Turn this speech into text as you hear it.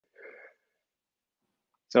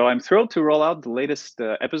So I'm thrilled to roll out the latest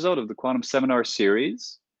episode of the Quantum Seminar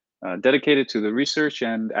series, dedicated to the research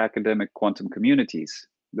and academic quantum communities.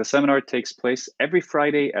 The seminar takes place every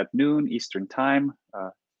Friday at noon Eastern Time,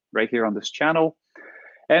 right here on this channel,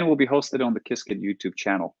 and will be hosted on the Qiskit YouTube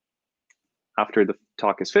channel. After the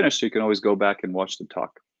talk is finished, you can always go back and watch the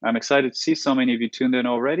talk. I'm excited to see so many of you tuned in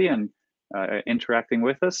already and interacting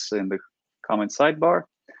with us in the comment sidebar.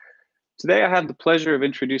 Today, I have the pleasure of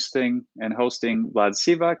introducing and hosting Vlad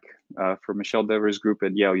Sivak from Michel Dever's group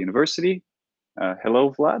at Yale University.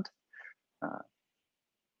 Hello, Vlad.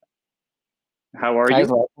 How are you?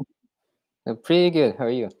 Zlatko. I'm pretty good. How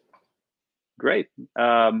are you? Great.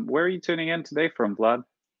 Where are you tuning in today from, Vlad?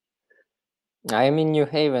 I am in New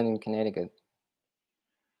Haven, in Connecticut.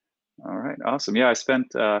 All right, awesome. Yeah, I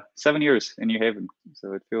spent 7 years in New Haven,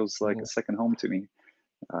 so it feels like a second home to me.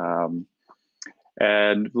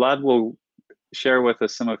 And Vlad will share with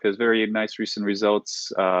us some of his very nice recent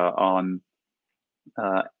results on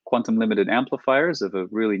quantum limited amplifiers of a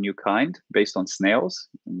really new kind based on SNAILs.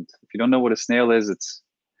 And if you don't know what a SNAIL is, it's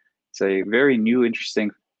a very new,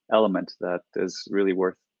 interesting element that is really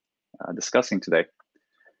worth discussing today.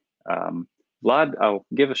 Vlad, I'll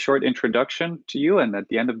give a short introduction to you, and at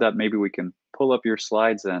the end of that, maybe we can pull up your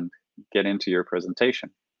slides and get into your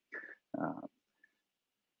presentation.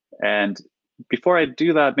 And before I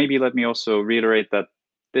do that, maybe let me also reiterate that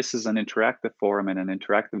this is an interactive forum and an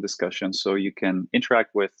interactive discussion, so you can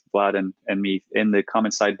interact with Vlad and me in the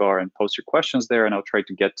comment sidebar and post your questions there, and I'll try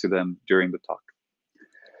to get to them during the talk.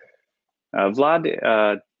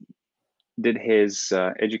 Vlad did his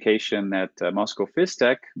education at Moscow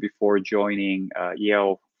PhysTech before joining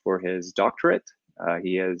Yale for his doctorate.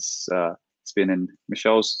 He has been in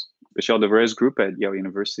Michel Dever's group at Yale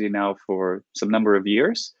University now for some number of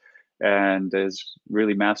years, and has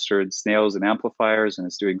really mastered SNAILs and amplifiers and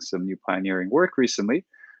is doing some new pioneering work recently.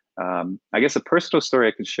 I guess a personal story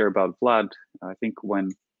I can share about Vlad, I think when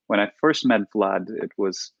I first met Vlad, it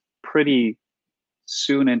was pretty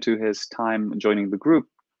soon into his time joining the group.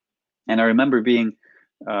 And I remember being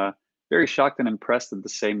very shocked and impressed at the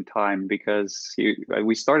same time, because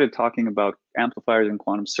we started talking about amplifiers and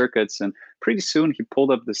quantum circuits, and pretty soon he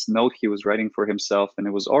pulled up this note he was writing for himself, and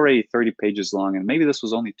it was already 30 pages long, and maybe this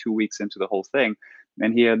was only 2 weeks into the whole thing.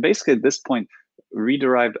 And he had basically at this point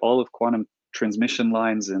rederived all of quantum transmission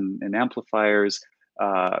lines and amplifiers,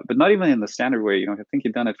 but not even in the standard way. I think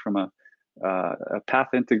he'd done it from a path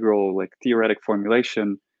integral, like theoretic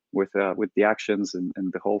formulation with the actions and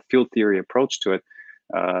the whole field theory approach to it.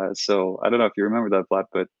 So I don't know if you remember that, Vlad,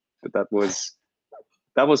 but that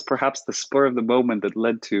was perhaps the spur of the moment that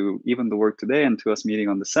led to even the work today and to us meeting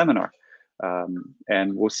on the seminar.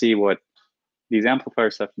 And we'll see what these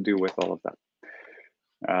amplifiers have to do with all of that.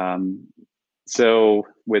 So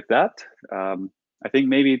with that, I think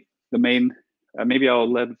maybe maybe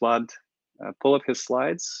I'll let Vlad pull up his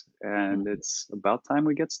slides, and it's about time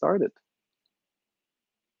we get started.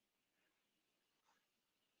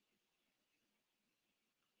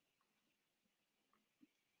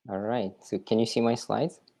 All right. So can you see my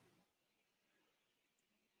slides?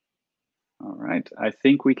 All right. I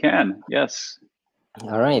think we can. Yes.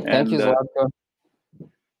 All right. Thank you, Zlatko.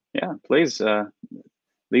 Yeah, please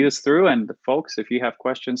lead us through. And folks, if you have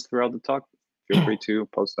questions throughout the talk, feel free to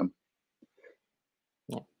post them.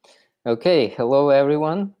 Yeah. Okay. Hello,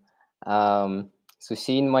 everyone. So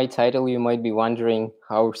seeing my title, you might be wondering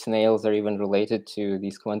how SNAILs are even related to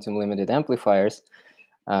these quantum limited amplifiers.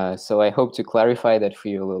 So I hope to clarify that for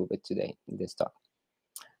you a little bit today in this talk.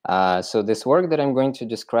 So this work that I'm going to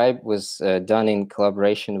describe was done in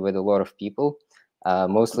collaboration with a lot of people,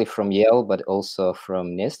 mostly from Yale, but also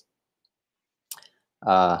from NIST.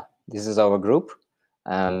 This is our group.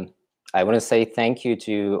 I want to say thank you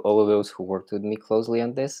to all of those who worked with me closely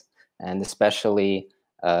on this, and especially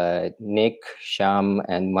Nick, Sham,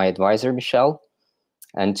 and my advisor, Michel.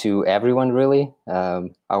 And to everyone, really.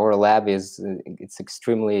 Our lab it's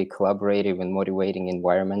extremely collaborative and motivating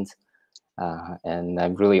environment, and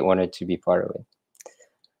I'm really honored to be part of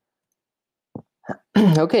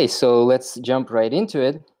it. Okay, so let's jump right into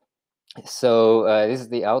it. So this is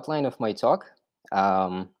the outline of my talk.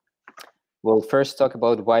 We'll first talk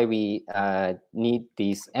about why we need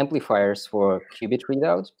these amplifiers for qubit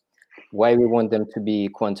readout, why we want them to be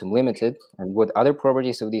quantum limited, and what other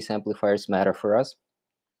properties of these amplifiers matter for us.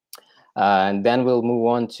 And then we'll move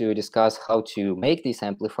on to discuss how to make these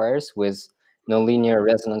amplifiers with nonlinear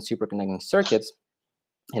resonant superconducting circuits.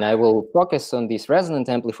 And I will focus on these resonant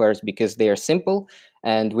amplifiers because they are simple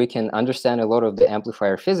and we can understand a lot of the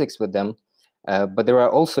amplifier physics with them. But there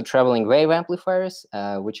are also traveling wave amplifiers,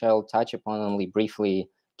 which I'll touch upon only briefly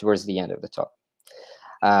towards the end of the talk.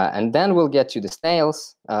 And then we'll get to the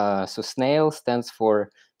SNAILs. So SNAIL stands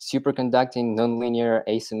for Superconducting Nonlinear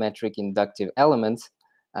Asymmetric Inductive Elements.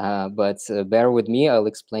 But bear with me, I'll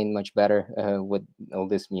explain much better what all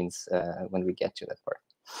this means when we get to that part.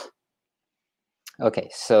 Okay,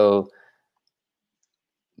 so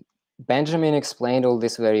Benjamin explained all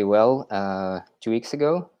this very well 2 weeks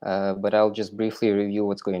ago, but I'll just briefly review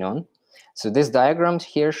what's going on. So this diagram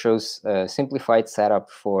here shows a simplified setup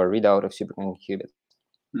for readout of superconducting qubits.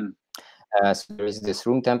 So there is this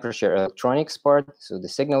room temperature electronics part, so the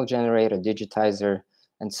signal generator, digitizer,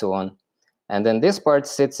 and so on. And then this part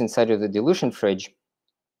sits inside of the dilution fridge,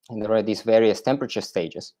 and there are these various temperature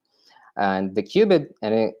stages. And the qubit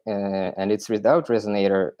and its readout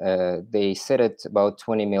resonator, they sit at about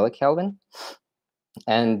 20 millikelvin.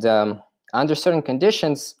 And under certain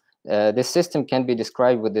conditions, this system can be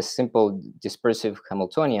described with this simple dispersive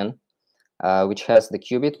Hamiltonian, which has the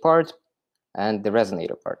qubit part and the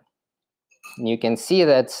resonator part. And you can see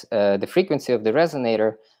that the frequency of the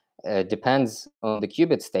resonator depends on the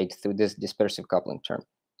qubit state through this dispersive coupling term.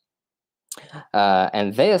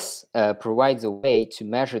 And this provides a way to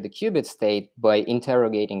measure the qubit state by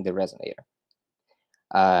interrogating the resonator.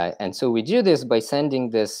 And so we do this by sending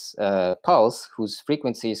this pulse whose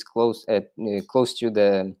frequency is close to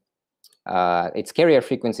the, its carrier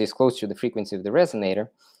frequency is close to the frequency of the resonator.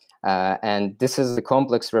 And this is the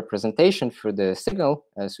complex representation for the signal.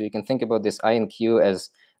 So you can think about this I and Q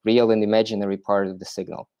as real and imaginary part of the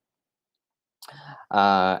signal.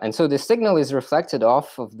 And so the signal is reflected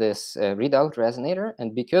off of this readout resonator.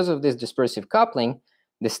 And because of this dispersive coupling,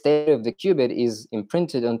 the state of the qubit is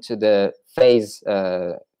imprinted onto the phase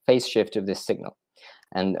shift of this signal.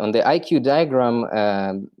 And on the IQ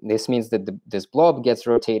diagram, this means that this blob gets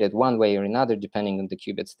rotated one way or another depending on the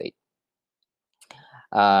qubit state.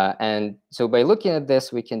 And so by looking at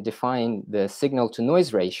this, we can define the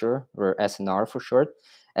signal-to-noise ratio, or SNR for short,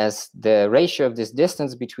 as the ratio of this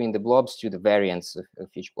distance between the blobs to the variance of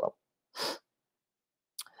each blob.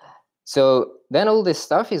 So then all this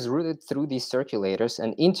stuff is routed through these circulators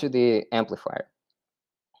and into the amplifier.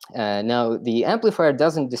 Now, the amplifier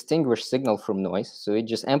doesn't distinguish signal from noise, so it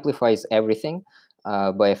just amplifies everything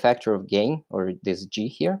by a factor of gain, or this G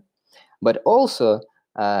here. But also,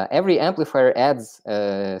 every amplifier adds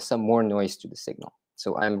some more noise to the signal.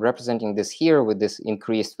 So I'm representing this here with this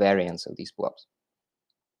increased variance of these blobs.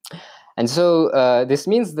 And so this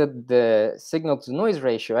means that the signal-to-noise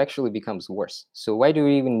ratio actually becomes worse. So why do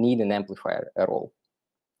we even need an amplifier at all?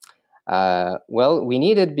 Well, we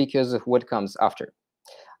need it because of what comes after.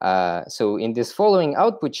 So in this following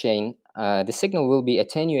output chain, the signal will be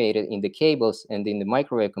attenuated in the cables and in the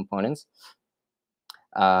microwave components.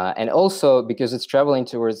 And also, because it's traveling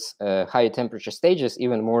towards higher temperature stages,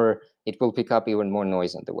 it will pick up even more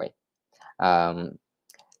noise on the way.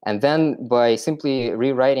 And then by simply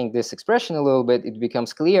rewriting this expression a little bit, it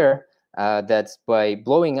becomes clear that by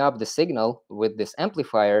blowing up the signal with this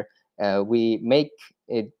amplifier, we make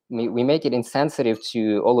it insensitive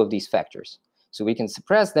to all of these factors. So we can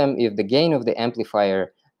suppress them if the gain of the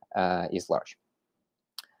amplifier is large.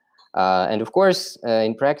 And of course,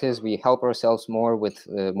 in practice, we help ourselves more with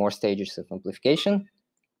more stages of amplification.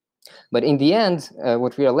 But in the end,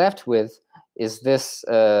 what we are left with is this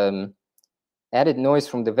added noise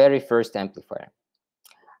from the very first amplifier.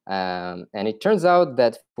 And it turns out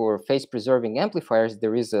that for phase-preserving amplifiers,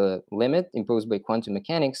 there is a limit imposed by quantum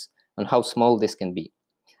mechanics on how small this can be.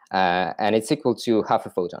 And it's equal to half a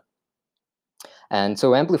photon. And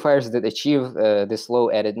so amplifiers that achieve this low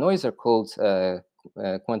added noise are called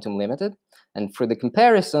quantum limited. And for the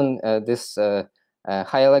comparison, this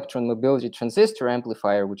high electron mobility transistor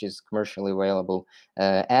amplifier, which is commercially available,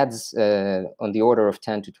 adds on the order of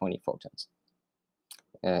 10 to 20 photons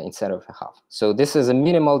instead of a half. So this is a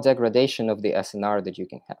minimal degradation of the SNR that you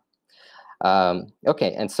can have.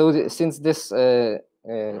 Okay, and so since this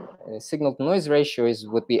signal-to-noise ratio is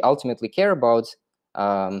what we ultimately care about,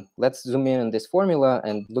 let's zoom in on this formula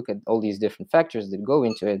and look at all these different factors that go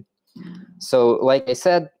into it. So like I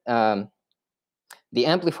said, the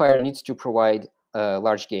amplifier needs to provide a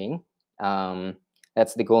large gain.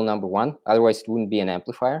 That's the goal number one. Otherwise, it wouldn't be an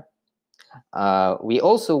amplifier. We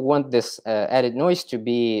also want this added noise to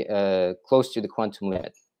be close to the quantum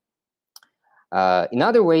limit.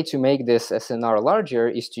 Another way to make this SNR larger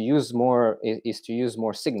is to use more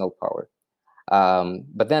signal power.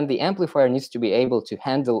 But then the amplifier needs to be able to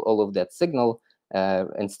handle all of that signal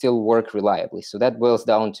and still work reliably. So that boils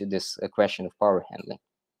down to this question of power handling.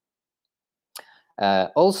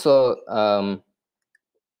 Also,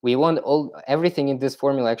 we want everything in this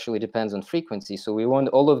formula actually depends on frequency. So we want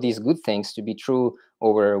all of these good things to be true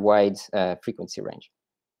over a wide frequency range.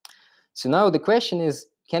 So now the question is,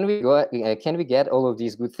 can we get all of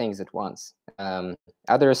these good things at once?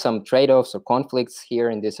 Are there some trade-offs or conflicts here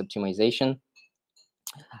in this optimization?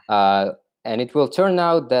 And it will turn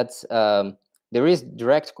out that there is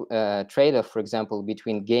direct trade-off, for example,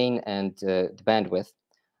 between gain and the bandwidth.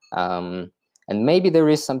 And maybe there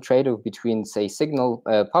is some trade-off between, say, signal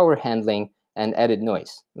power handling and added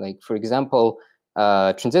noise. Like, for example,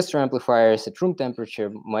 transistor amplifiers at room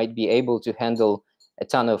temperature might be able to handle a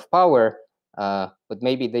ton of power, but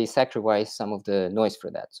maybe they sacrifice some of the noise for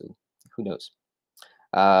that. So who knows?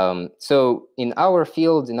 So in our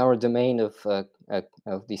field, in our domain of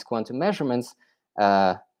these quantum measurements,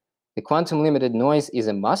 the quantum limited noise is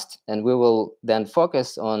a must, and we will then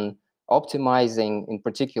focus on optimizing, in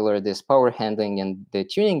particular, this power handling and the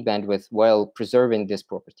tuning bandwidth while preserving this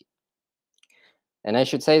property. And I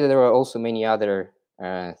should say that there are also many other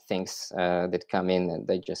things that come in, and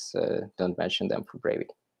I just don't mention them for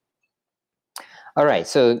brevity. All right,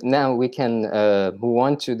 so now we can move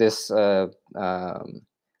on to this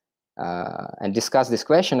and discuss this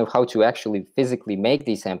question of how to actually physically make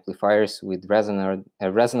these amplifiers with resonant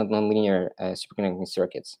nonlinear superconducting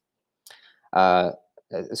circuits.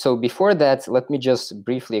 So before that, let me just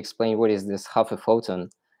briefly explain what is this half a photon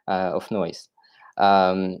of noise.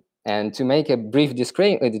 And to make a brief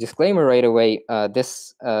disclaimer right away, it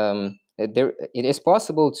is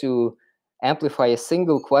possible to amplify a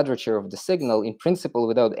single quadrature of the signal in principle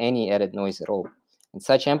without any added noise at all. And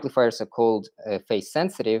such amplifiers are called phase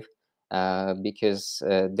sensitive because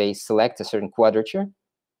they select a certain quadrature.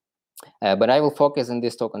 But I will focus in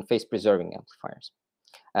this talk on phase preserving amplifiers.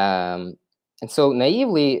 And so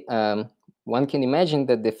naively, one can imagine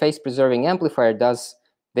that the phase preserving amplifier does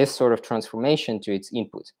this sort of transformation to its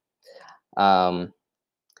input.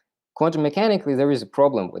 Quantum mechanically, there is a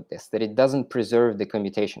problem with this, that it doesn't preserve the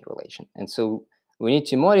commutation relation. And so we need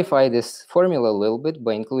to modify this formula a little bit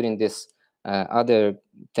by including this other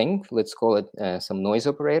thing, let's call it some noise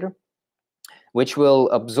operator, which will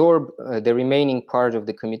absorb the remaining part of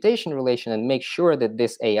the commutation relation and make sure that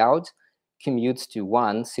this A out commutes to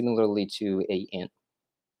 1, similarly to A in.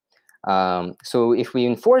 So if we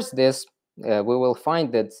enforce this, we will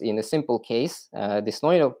find that in a simple case, this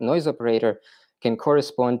noise operator can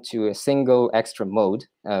correspond to a single extra mode,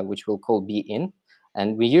 which we'll call B in.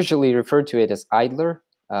 And we usually refer to it as idler,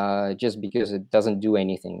 just because it doesn't do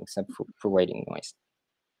anything except for providing noise.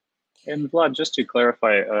 And Vlad, just to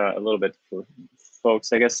clarify a little bit for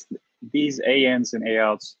folks, I guess these ANs and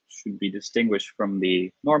AOuts should be distinguished from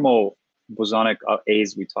the normal bosonic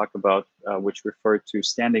A's we talk about, which refer to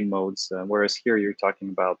standing modes, whereas here you're talking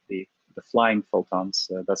about the flying photons.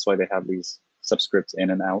 That's why they have these subscripts in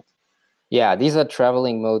and out. Yeah, these are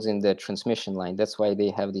traveling modes in the transmission line. That's why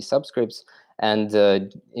they have these subscripts. And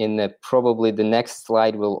in probably the next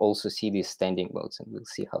slide, we'll also see these standing modes, and we'll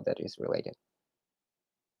see how that is related.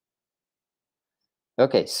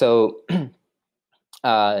 Okay, so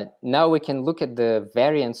now we can look at the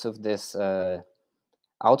variance of this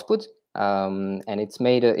output, and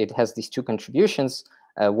it has these two contributions.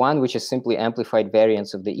 One which is simply amplified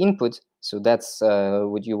variance of the input, so that's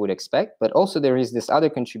what you would expect. But also there is this other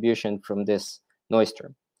contribution from this noise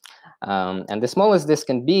term, and the smallest this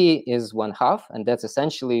can be is 1/2, and that's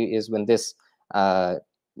essentially is when this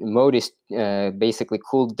mode is basically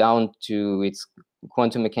cooled down to its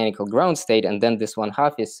quantum mechanical ground state, and then this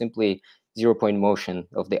 1/2 is simply 0-point motion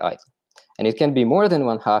of the idle. And it can be more than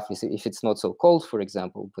 1/2 if it's not so cold, for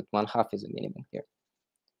example, but 1/2 is a minimum here.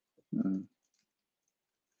 Mm.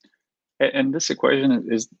 And this equation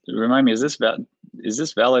is, remind me, is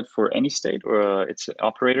this valid for any state, or it's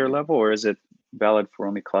operator level, or is it valid for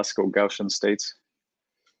only classical Gaussian states?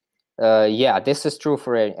 Yeah, this is true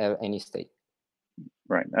for any state.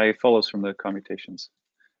 Right, it follows from the commutations.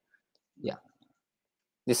 Yeah,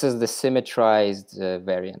 this is the symmetrized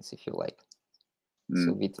variance, if you like. Mm.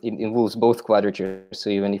 So it involves both quadratures.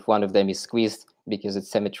 So even if one of them is squeezed, because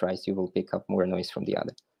it's symmetrized, you will pick up more noise from the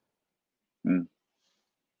other. Mm.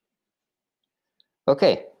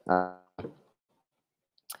 Okay,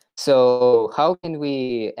 so how can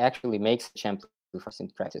we actually make such amplifiers in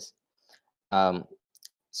practice?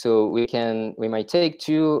 So we might take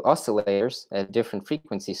two oscillators at different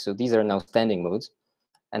frequencies. So these are now standing modes,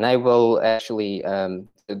 and I will actually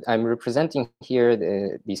I'm representing here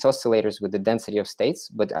these oscillators with the density of states,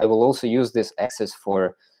 but I will also use this axis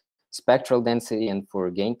for spectral density and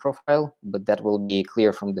for gain profile, but that will be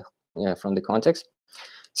clear from the context.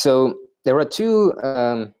 So there are two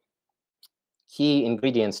key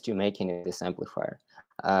ingredients to making this amplifier: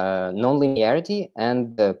 nonlinearity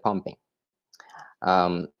and pumping.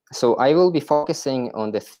 So I will be focusing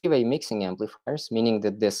on the three-way mixing amplifiers, meaning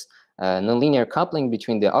that this nonlinear coupling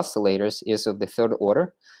between the oscillators is of the third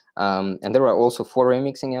order. And there are also 4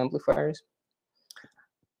 remixing amplifiers.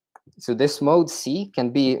 So this mode C can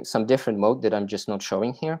be some different mode that I'm just not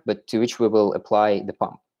showing here, but to which we will apply the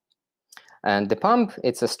pump. And the pump,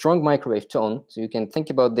 it's a strong microwave tone. So you can think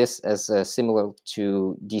about this as similar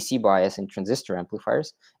to DC bias in transistor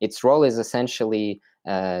amplifiers. Its role is essentially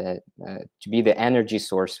to be the energy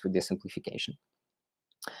source for this amplification.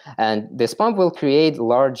 And this pump will create a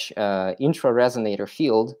large intra-resonator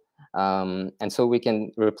field. And so we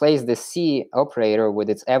can replace the C operator with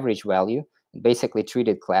its average value, basically treat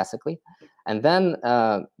it classically. And then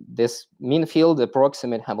this mean field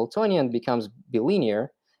approximate Hamiltonian becomes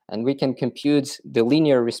bilinear, and we can compute the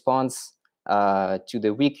linear response to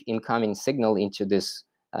the weak incoming signal into this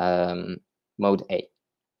mode A.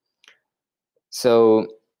 So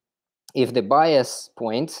if the bias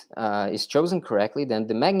point is chosen correctly, then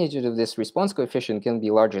the magnitude of this response coefficient can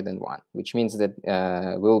be larger than 1, which means that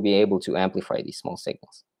we'll be able to amplify these small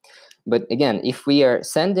signals. But again, if we are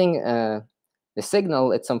sending the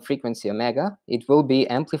signal at some frequency omega, it will be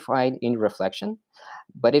amplified in reflection,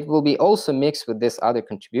 but it will be also mixed with this other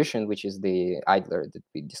contribution, which is the idler that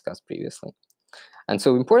we discussed previously. And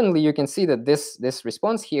so importantly, you can see that this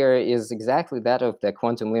response here is exactly that of the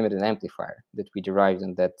quantum limited amplifier that we derived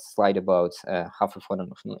in that slide about half a photon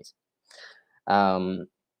of noise.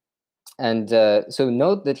 So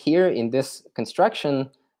note that here in this construction,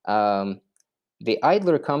 the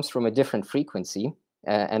idler comes from a different frequency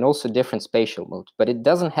and also different spatial mode, but it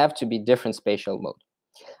doesn't have to be different spatial mode.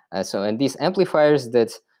 And these amplifiers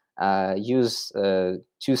that use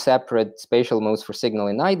 2 separate spatial modes for signal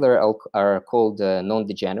in idler are called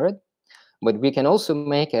non-degenerate. But we can also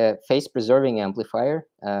make a phase-preserving amplifier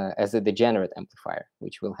as a degenerate amplifier,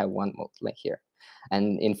 which will have 1 mode like here.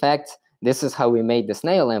 And in fact, this is how we made the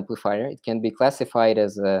SNAIL amplifier. It can be classified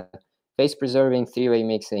as a phase-preserving 3-way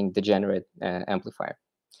mixing degenerate amplifier.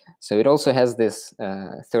 So it also has this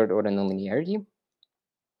third-order nonlinearity.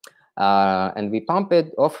 And we pump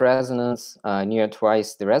it off resonance near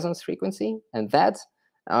twice the resonance frequency, and that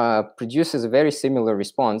produces a very similar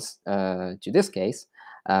response to this case.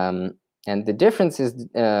 And the difference is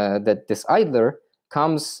that this idler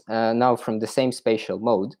comes now from the same spatial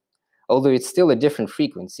mode, although it's still a different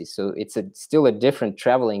frequency. So it's still a different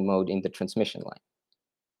traveling mode in the transmission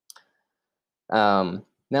line.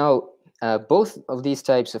 Now, both of these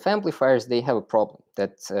types of amplifiers, they have a problem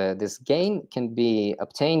that this gain can be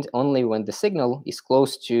obtained only when the signal is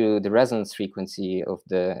close to the resonance frequency of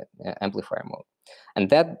the amplifier mode. And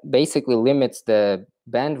that basically limits the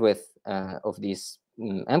bandwidth of these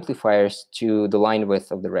amplifiers to the line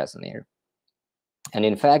width of the resonator. And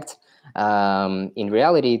in fact, in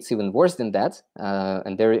reality, it's even worse than that.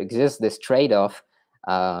 And there exists this trade-off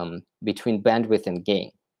between bandwidth and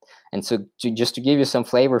gain. And so just to give you some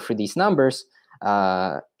flavor for these numbers,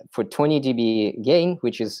 for 20 dB gain,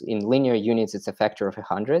 which is in linear units, it's a factor of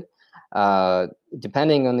 100.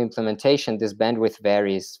 Depending on the implementation, this bandwidth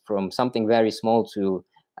varies from something very small to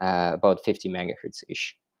about 50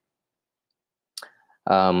 megahertz-ish.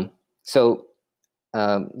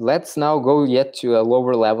 Let's now go yet to a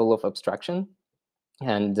lower level of abstraction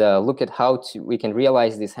and look at how we can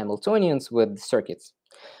realize these Hamiltonians with circuits.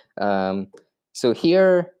 So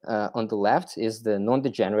here on the left is the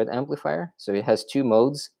non-degenerate amplifier. So it has 2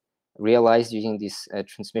 modes realized using these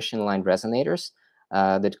transmission line resonators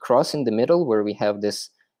that cross in the middle, where we have this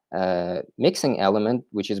mixing element,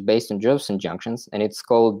 which is based on Josephson junctions, and it's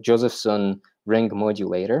called Josephson ring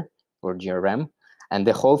modulator, or GRM. And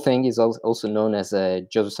the whole thing is also known as a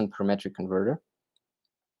Josephson parametric converter.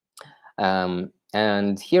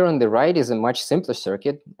 And here on the right is a much simpler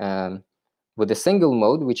circuit with a single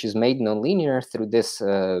mode, which is made nonlinear through this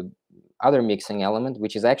other mixing element,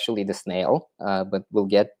 which is actually the SNAIL, but we'll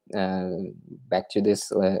get back to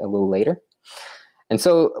this a little later. And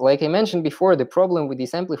so, like I mentioned before, the problem with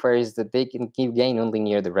these amplifiers is that they can give gain only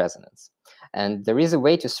near the resonance. And there is a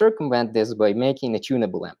way to circumvent this by making a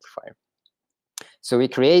tunable amplifier. So we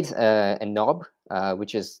create a knob,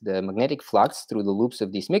 which is the magnetic flux through the loops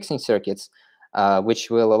of these mixing circuits, which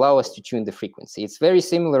will allow us to tune the frequency. It's very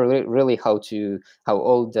similar, really, how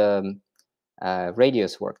old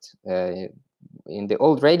radios worked. In the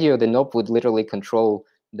old radio, the knob would literally control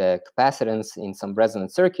the capacitance in some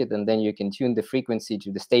resonant circuit, and then you can tune the frequency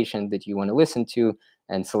to the station that you want to listen to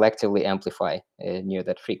and selectively amplify near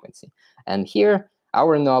that frequency. And here,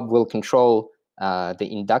 our knob will control the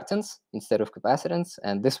inductance instead of capacitance,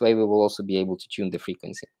 and this way we will also be able to tune the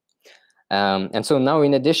frequency. And so now,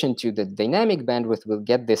 in addition to the dynamic bandwidth, we'll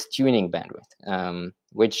get this tuning bandwidth,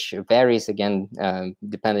 which varies, again,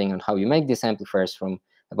 depending on how you make these amplifiers, from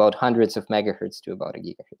about hundreds of megahertz to about a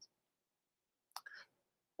gigahertz.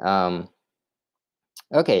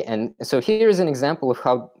 Okay, and so here's an example of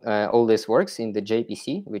how all this works in the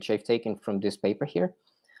JPC, which I've taken from this paper here.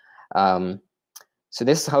 So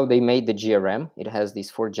this is how they made the GRM. It has these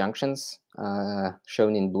 4 junctions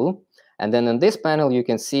shown in blue. And then on this panel, you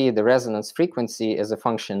can see the resonance frequency as a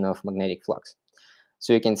function of magnetic flux.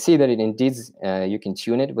 So you can see that it indeed, you can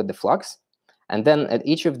tune it with the flux. And then at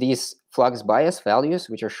each of these flux bias values,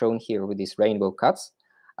 which are shown here with these rainbow cuts,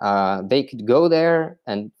 they could go there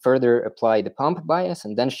and further apply the pump bias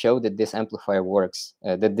and then show that this amplifier works,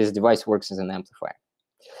 that this device works as an amplifier.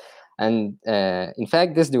 And in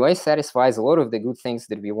fact, this device satisfies a lot of the good things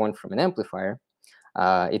that we want from an amplifier.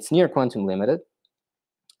 It's near quantum limited.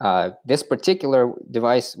 This particular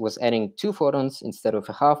device was adding 2 photons instead of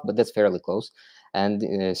a half, but that's fairly close.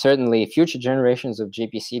 And certainly future generations of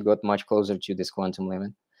JPC got much closer to this quantum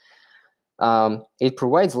limit. It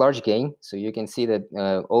provides large gain, so you can see that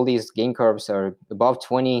all these gain curves are above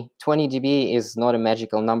 20. 20 dB is not a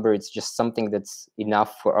magical number, it's just something that's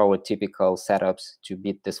enough for our typical setups to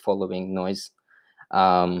beat this following noise.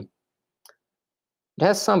 It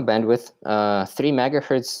has some bandwidth. 3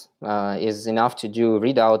 megahertz is enough to do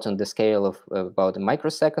readout on the scale of about a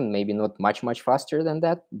microsecond, maybe not much faster than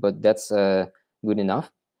that, but that's good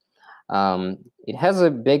enough. It has a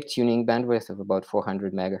big tuning bandwidth of about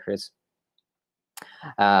 400 megahertz.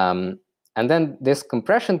 And then this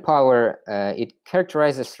compression power, it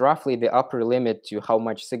characterizes roughly the upper limit to how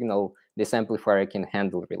much signal this amplifier can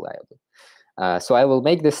handle reliably. So I will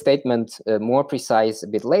make this statement more precise a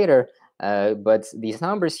bit later, but these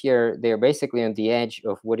numbers here, they're basically on the edge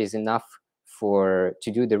of what is enough to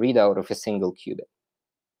do the readout of a single qubit.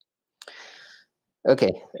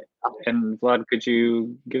 Okay. And Vlad, could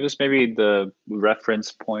you give us maybe the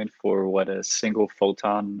reference point for what a single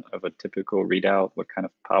photon of a typical readout, what kind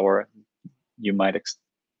of power you might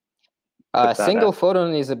a single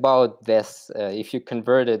photon is about this. If you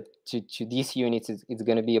convert it to these units, it's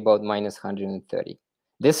going to be about minus 130.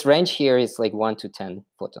 This range here is like 1 to 10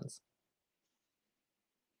 photons.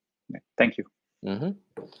 Thank you. Mm-hmm.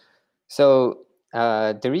 So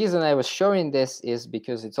the reason I was showing this is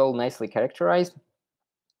because it's all nicely characterized.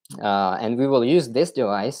 And we will use this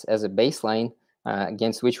device as a baseline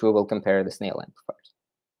against which we will compare the SNAIL amplifiers.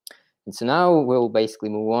 And so now we'll basically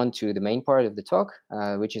move on to the main part of the talk,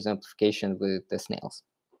 which is amplification with the SNAILs.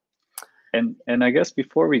 And I guess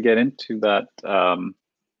before we get into that, I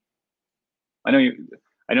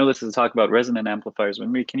know this is a talk about resonant amplifiers. But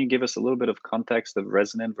maybe can you give us a little bit of context of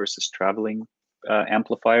resonant versus traveling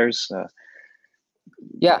amplifiers?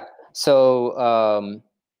 Yeah. So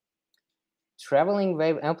traveling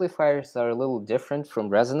wave amplifiers are a little different from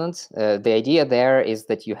resonance. The idea there is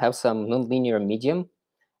that you have some nonlinear medium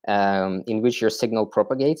in which your signal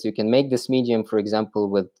propagates. You can make this medium, for example,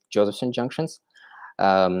 with Josephson junctions.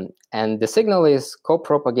 And the signal is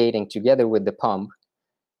co-propagating together with the pump.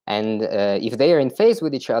 And if they are in phase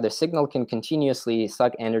with each other, signal can continuously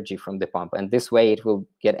suck energy from the pump. And this way, it will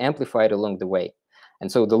get amplified along the way.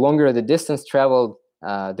 And so the longer the distance traveled,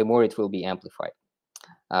 the more it will be amplified.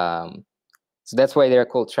 So that's why they're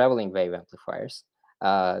called traveling wave amplifiers.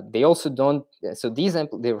 They also don't, so these,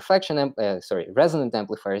 resonant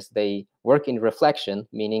amplifiers, they work in reflection,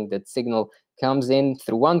 meaning that signal comes in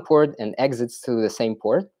through one port and exits through the same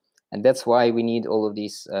port. And that's why we need all of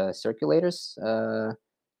these circulators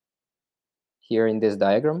here in this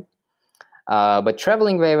diagram. But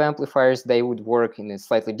traveling wave amplifiers, they would work in a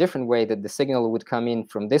slightly different way, that the signal would come in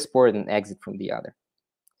from this port and exit from the other.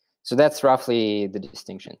 So that's roughly the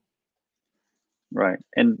distinction. Right,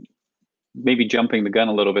 and maybe jumping the gun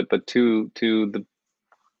a little bit, but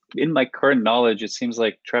in my current knowledge, it seems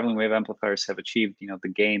like traveling wave amplifiers have achieved, the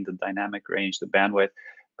gain, the dynamic range, the bandwidth,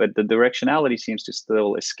 but the directionality seems to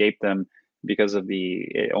still escape them because of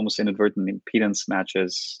the almost inadvertent impedance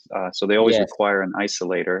matches. So they always require an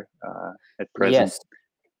isolator at present. Yes,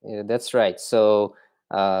 yeah, that's right. So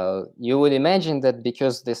you would imagine that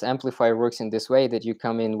because this amplifier works in this way, that you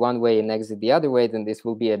come in one way and exit the other way, then this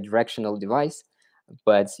will be a directional device.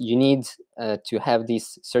 But you need to have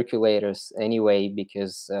these circulators anyway,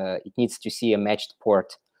 because it needs to see a matched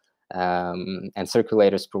port, and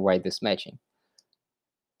circulators provide this matching.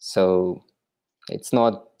 So it's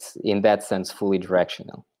not, in that sense, fully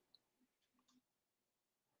directional.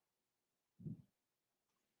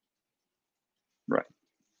 Right.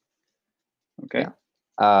 Okay.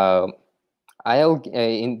 Yeah. I'll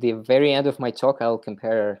in the very end of my talk, I'll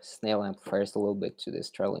compare SNAIL amplifiers a little bit to this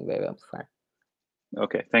traveling wave amplifier.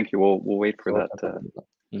 Okay, thank you. We'll wait for that.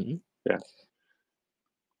 Mm-hmm. Yeah.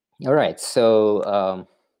 All right. So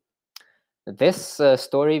This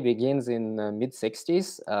story begins in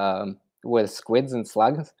mid-60s with squids and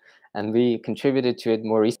slugs, and we contributed to it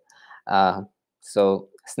more recently. So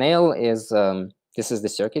SNAIL is, this is the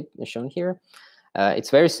circuit shown here. It's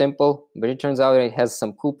very simple, but it turns out it has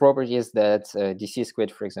some cool properties that DC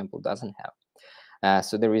squid, for example, doesn't have.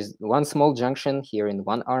 So there is one small junction here in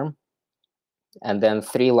one arm, and then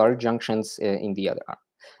 3 large junctions in the other arm.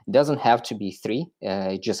 It doesn't have to be 3,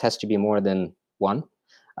 it just has to be more than 1.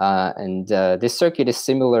 And this circuit is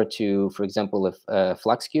similar to, for example, a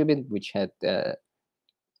flux qubit, which had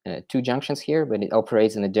 2 junctions here, but it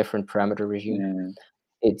operates in a different parameter regime. Yeah.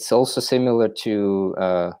 It's also similar to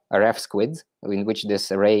RF squids, in which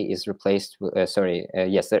this array is replaced with,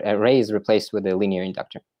 the array is replaced with a linear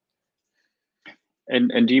inductor.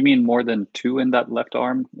 And do you mean more than 2 in that left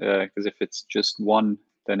arm? Because if it's just 1,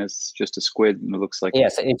 then it's just a squid, and it looks like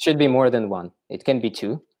yes, it should be more than 1. It can be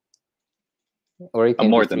 2, or it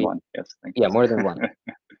can more be 3. than 1. Yes, thank you. Yeah, more than 1.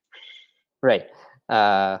 Right.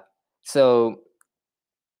 So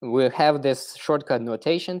we have this shortcut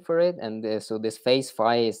notation for it, and so this phase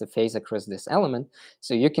phi is the phase across this element.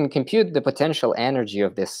 So you can compute the potential energy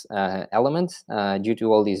of this element due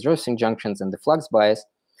to all these Josephson junctions and the flux bias,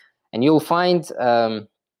 and you'll find that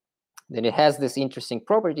it has this interesting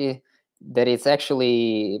property that it's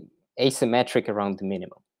actually asymmetric around the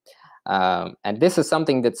minimum. And this is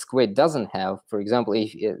something that squid doesn't have. For example,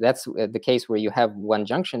 if that's the case where you have one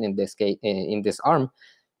junction in this case, in this arm,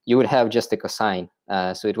 you would have just a cosine,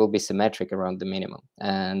 so it will be symmetric around the minimum.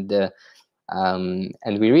 And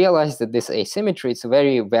we realized that this asymmetry is a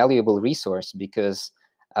very valuable resource because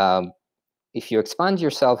if you expand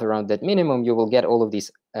yourself around that minimum, you will get all of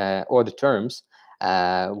these odd terms,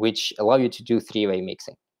 which allow you to do 3-way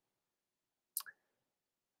mixing.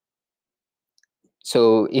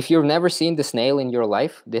 So if you've never seen the SNAIL in your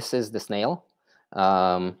life, this is the SNAIL.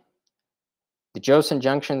 The Josephson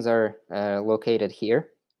junctions are located here.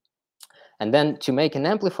 And then to make an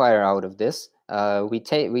amplifier out of this, we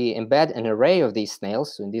embed an array of these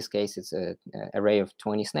SNAILs. So in this case, it's an array of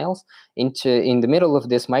 20 SNAILs in the middle of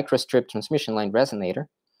this microstrip transmission line resonator.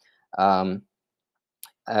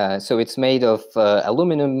 So it's made of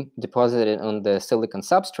aluminum deposited on the silicon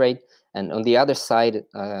substrate, and on the other side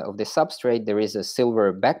of the substrate there is a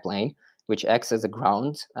silver backplane which acts as a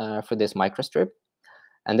ground for this microstrip.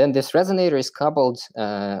 And then this resonator is coupled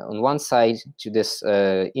on one side to this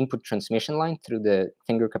input transmission line through the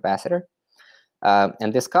finger capacitor.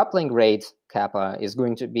 And this coupling rate, kappa, is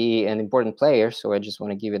going to be an important player, so I just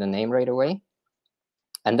want to give it a name right away.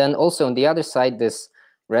 And then also on the other side, this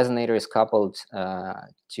resonator is coupled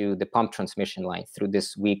to the pump transmission line through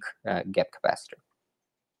this weak gap capacitor.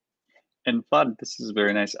 And Vlad, this is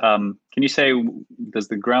very nice. Can you say, does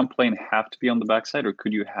the ground plane have to be on the backside, or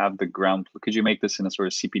could you have the ground? Could you make this in a sort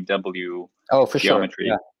of CPW geometry? Sure.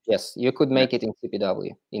 Yeah. Yes, you could make it in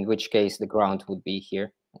CPW, in which case the ground would be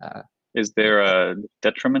here. Is there a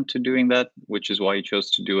detriment to doing that, which is why you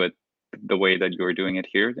chose to do it the way that you're doing it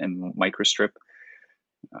here in microstrip?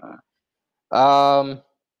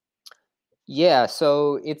 Yeah,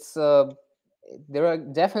 so it's there are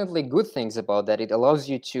definitely good things about that. It allows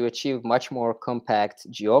you to achieve much more compact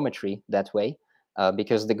geometry that way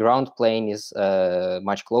because the ground plane is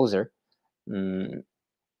much closer.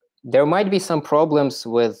 There might be some problems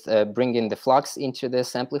with bringing the flux into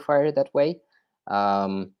this amplifier that way.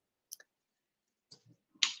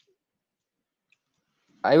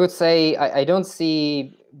 I would say I don't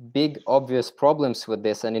see big obvious problems with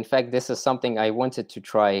this, and in fact this is something I wanted to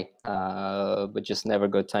try but just never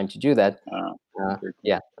got time to do that.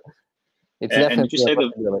 Yeah, it's definitely did you say a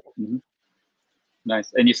possibility.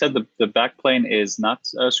 Nice. And you said the backplane is not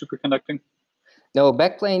superconducting? No,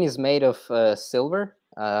 backplane is made of silver,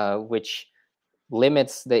 which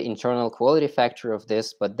limits the internal quality factor of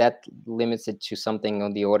this, but that limits it to something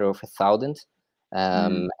on the order of 1,000.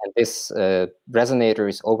 And this resonator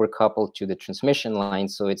is overcoupled to the transmission line,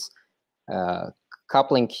 so its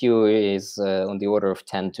coupling Q is on the order of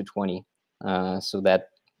 10 to 20. So that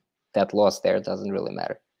loss there doesn't really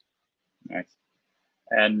matter. Nice.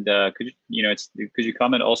 And could you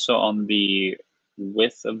comment also on the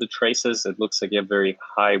width of the traces? It looks like you have very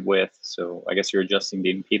high width, so I guess you're adjusting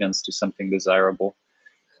the impedance to something desirable.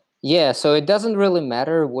 Yeah, so it doesn't really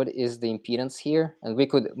matter what is the impedance here, and we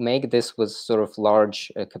could make this with sort of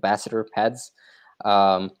large capacitor pads.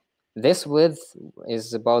 This width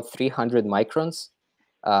is about 300 microns.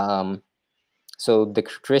 So the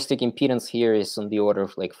characteristic impedance here is on the order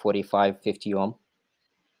of like 45, 50 ohm.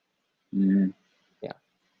 Yeah.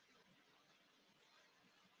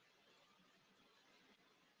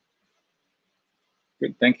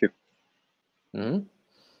 Good, thank you.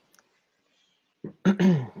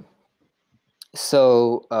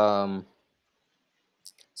 So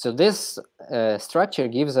this structure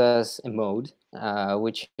gives us a mode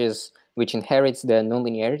which inherits the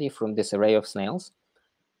nonlinearity from this array of SNAILs,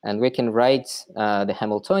 and we can write the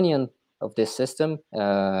Hamiltonian of this system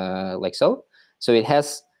like so. So it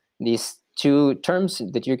has these two terms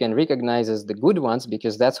that you can recognize as the good ones,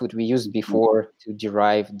 because that's what we used before to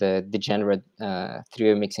derive the degenerate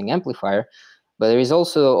trio mixing amplifier. But there is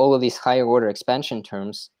also all of these higher order expansion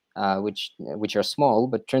terms, which are small,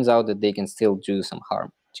 but turns out that they can still do some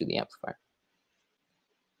harm to the amplifier.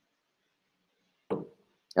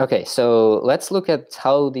 Okay, so let's look at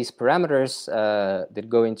how these parameters that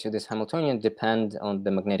go into this Hamiltonian depend on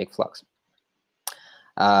the magnetic flux.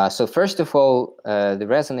 So first of all, the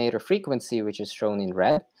resonator frequency, which is shown in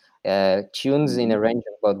red, tunes in a range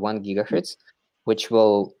of about 1 gigahertz, which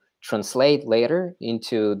will translate later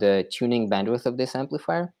into the tuning bandwidth of this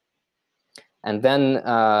amplifier. And then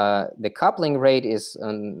the coupling rate is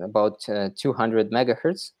about 200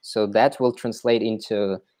 megahertz, so that will translate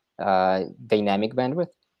into dynamic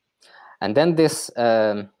bandwidth. And then this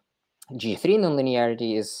G3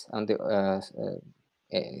 nonlinearity is on the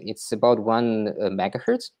it's about 1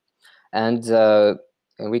 megahertz, and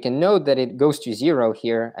we can note that it goes to 0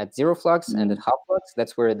 here at 0 flux, and at half flux,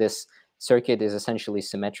 that's where this circuit is essentially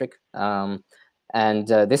symmetric. And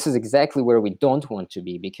this is exactly where we don't want to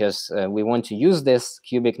be, because we want to use this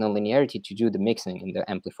cubic nonlinearity to do the mixing in the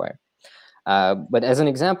amplifier. But as an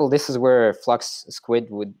example, this is where flux qubit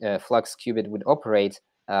would operate,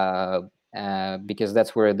 because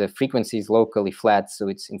that's where the frequency is locally flat, so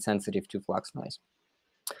it's insensitive to flux noise.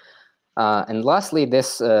 And lastly,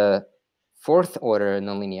 this fourth order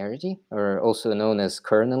nonlinearity, or also known as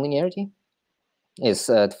Kerr nonlinearity, is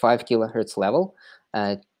at 5 kilohertz level.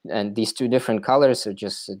 And these two different colors are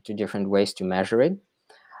just two different ways to measure it.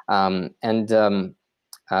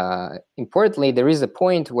 Importantly, there is a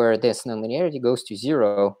point where this nonlinearity goes to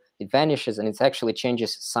 0, it vanishes, and it actually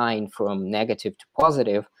changes sign from negative to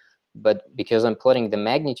positive. But because I'm plotting the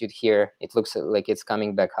magnitude here, it looks like it's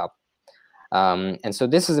coming back up. And so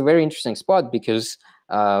this is a very interesting spot, because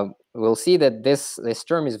we'll see that this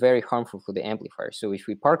term is very harmful for the amplifier. So if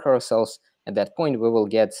we park ourselves at that point, we will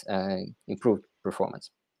get improved performance.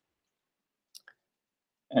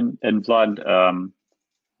 And Vlad,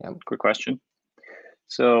 quick question.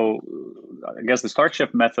 So I guess the start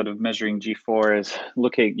shift method of measuring G4 is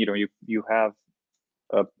looking, you have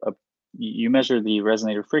you measure the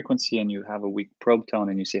resonator frequency, and you have a weak probe tone,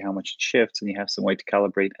 and you see how much it shifts, and you have some way to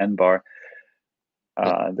calibrate N bar,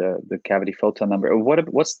 the cavity photon number.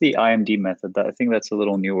 What's the IMD method? I think that's a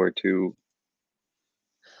little newer to.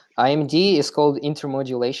 IMD is called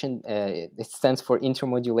intermodulation. It stands for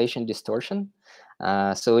intermodulation distortion.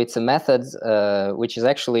 So it's a method which is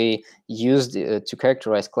actually used to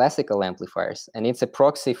characterize classical amplifiers, and it's a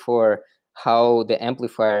proxy for how the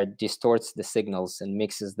amplifier distorts the signals and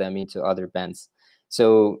mixes them into other bands.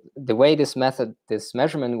 So the way this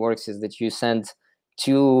measurement works is that you send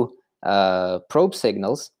two probe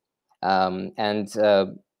signals, and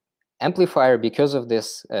amplifier, because of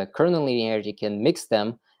this Kerr nonlinearity, can mix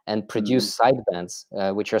them and produce sidebands,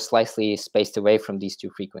 which are slightly spaced away from these two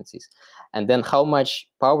frequencies. And then how much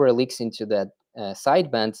power leaks into that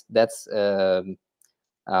sideband, that's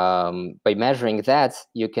by measuring that,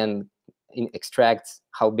 you can extract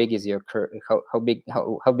how big is your how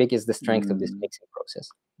big is the strength of this mixing process.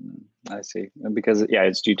 I see. Because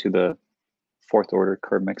it's due to the fourth order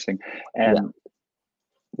Kerr mixing. And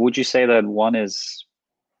would you say that one is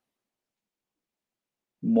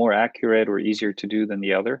more accurate or easier to do than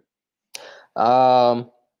the other?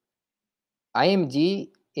 IMD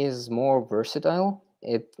is more versatile.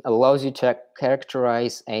 It allows you to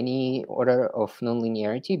characterize any order of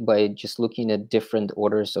nonlinearity by just looking at different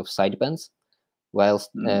orders of sidebands, whilst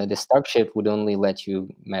the start shift would only let you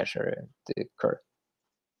measure the Kerr.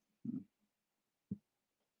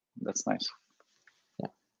 That's nice.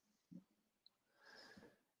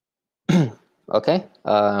 Yeah. Okay.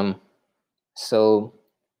 So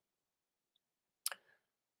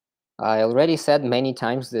I already said many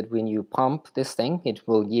times that when you pump this thing, it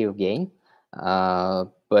will give gain.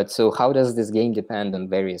 But so how does this gain depend on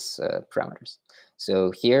various parameters?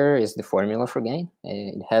 So here is the formula for gain.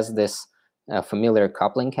 It has this familiar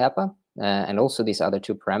coupling kappa, and also these other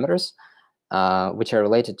two parameters, which are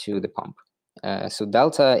related to the pump. So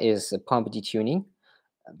delta is a pump detuning.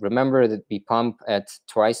 Remember that we pump at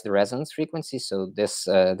twice the resonance frequency, so this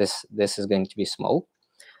is going to be small.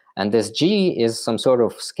 And this G is some sort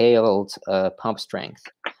of scaled pump strength.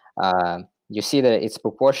 You see that it's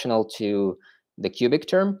proportional to the cubic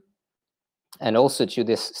term. and also to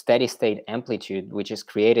this steady state amplitude, which is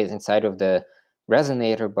created inside of the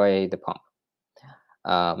resonator by the pump.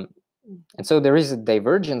 And so there is a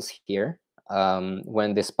divergence here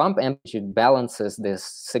when this pump amplitude balances this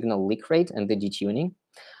signal leak rate and the detuning.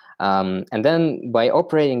 And then by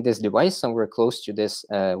operating this device somewhere close to this,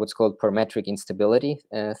 what's called parametric instability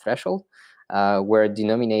threshold, where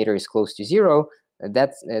denominator is close to 0,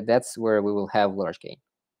 that's where we will have large gain.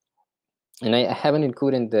 And I haven't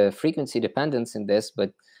included the frequency dependence in this,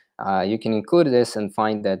 but you can include this and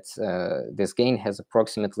find that this gain has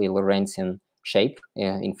approximately Lorentzian shape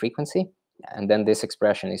in frequency. And then this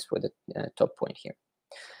expression is for the top point here.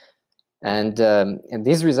 And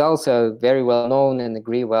these results are very well known and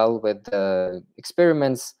agree well with the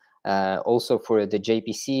experiments, also for the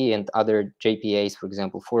JPC and other JPAs, for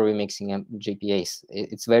example, for remixing JPAs.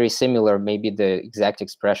 It's very similar. Maybe the exact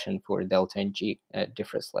expression for delta and G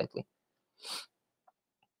differs slightly.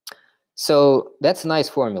 So that's a nice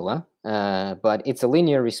formula, but it's a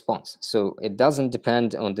linear response. So it doesn't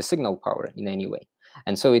depend on the signal power in any way.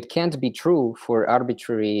 And so it can't be true for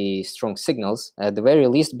arbitrary strong signals, at the very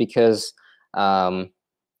least because of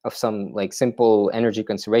some like simple energy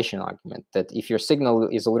conservation argument, that if your signal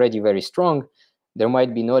is already very strong, there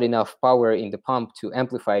might be not enough power in the pump to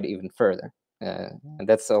amplify it even further. And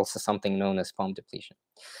that's also something known as pump depletion.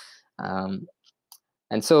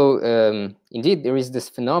 And so, indeed, there is this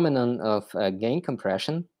phenomenon of gain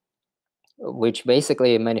compression, which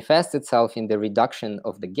basically manifests itself in the reduction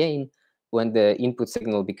of the gain when the input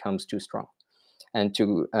signal becomes too strong. And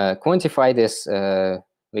to quantify this,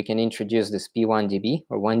 we can introduce this P1 dB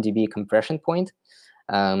or 1 dB compression point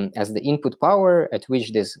as the input power at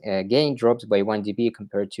which this gain drops by 1 dB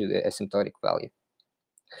compared to the asymptotic value.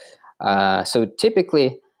 So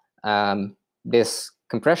typically, this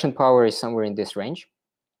compression power is somewhere in this range.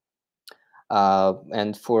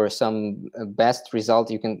 And for some best results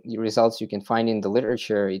you can find in the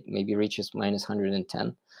literature, it maybe reaches minus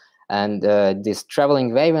 110. And these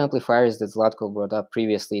traveling wave amplifiers that Zlatko brought up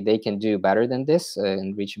previously, they can do better than this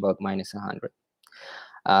and reach about minus 100.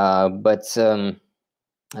 But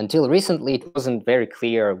until recently, it wasn't very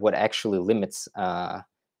clear what actually limits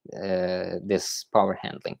this power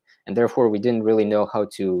handling. And therefore, we didn't really know how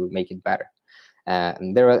to make it better.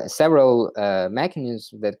 And there are several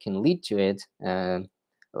mechanisms that can lead to it.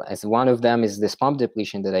 As one of them is this pump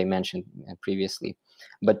depletion that I mentioned previously.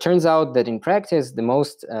 But turns out that in practice, the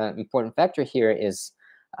most important factor here is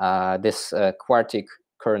this quartic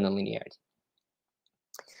kernel linearity.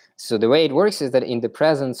 So the way it works is that in the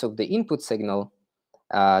presence of the input signal,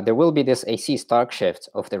 there will be this AC Stark shift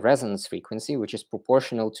of the resonance frequency, which is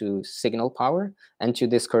proportional to signal power and to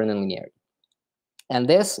this kernel linearity. And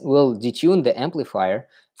this will detune the amplifier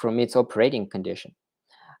from its operating condition,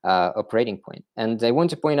 operating point. And I want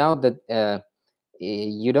to point out that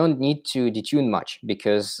you don't need to detune much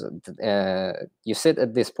because you sit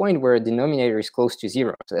at this point where the denominator is close to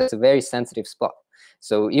 0. So that's a very sensitive spot.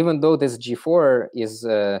 So even though this G4 is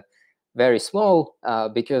very small,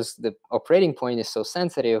 because the operating point is so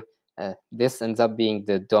sensitive, this ends up being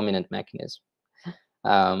the dominant mechanism.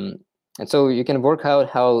 And so you can work out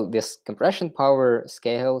how this compression power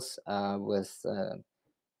scales with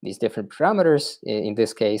these different parameters in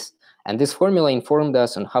this case. And this formula informed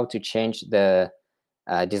us on how to change the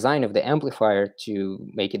design of the amplifier to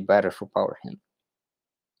make it better for power handling.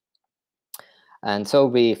 And so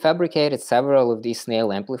we fabricated several of these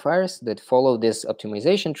SNAIL amplifiers that follow this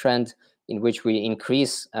optimization trend in which we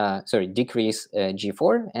decrease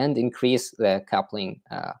G4 and increase the coupling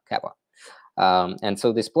kappa. And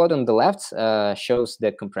so this plot on the left shows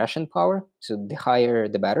the compression power, so the higher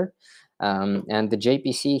the better. And the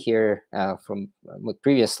JPC here from the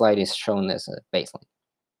previous slide is shown as a baseline.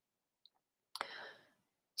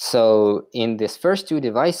 So in these first two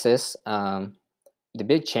devices, the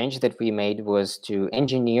big change that we made was to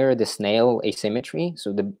engineer the SNAIL asymmetry,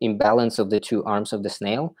 so the imbalance of the two arms of the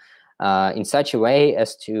SNAIL, in such a way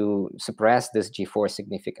as to suppress this G4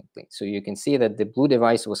 significantly. So you can see that the blue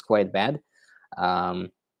device was quite bad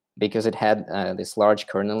because it had this large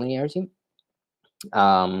kernel linearity.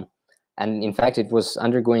 And in fact, it was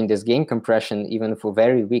undergoing this gain compression even for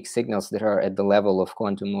very weak signals that are at the level of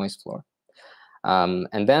quantum noise floor.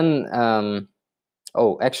 And then,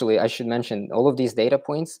 oh, actually, I should mention all of these data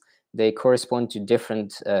points, they correspond to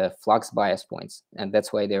different flux bias points. And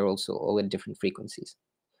that's why they're also all at different frequencies.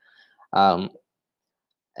 And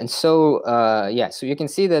so, yeah, so you can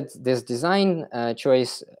see that this design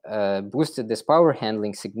choice boosted this power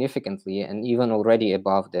handling significantly and even already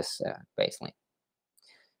above this baseline.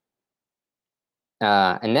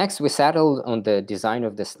 And next, we settled on the design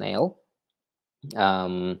of the SNAIL.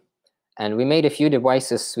 And we made a few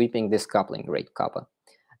devices sweeping this coupling rate, kappa.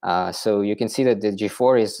 So you can see that the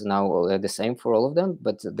G4 is now the same for all of them,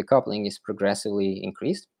 but the coupling is progressively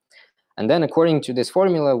increased. And then according to this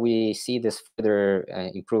formula, we see this further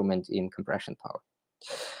improvement in compression power.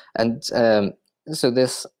 And so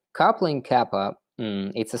this coupling kappa,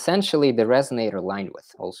 it's essentially the resonator line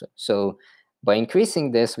width also. So by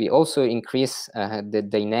increasing this, we also increase the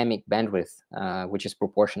dynamic bandwidth, which is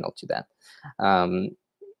proportional to that.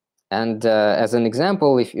 And as an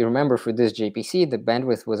example, if you remember for this JPC, the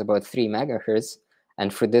bandwidth was about 3 megahertz.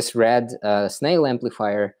 And for this red SNAIL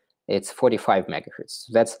amplifier, it's 45 megahertz.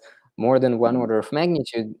 So that's more than 1 order of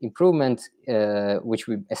magnitude improvement, which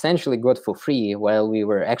we essentially got for free while we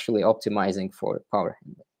were actually optimizing for power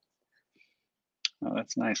handling. Oh,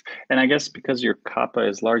 that's nice. And I guess because your kappa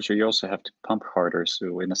is larger, you also have to pump harder.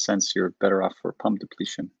 So in a sense, you're better off for pump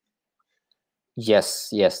depletion. Yes,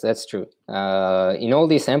 that's true. In all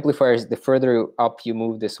these amplifiers, the further up you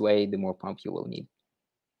move this way, the more pump you will need.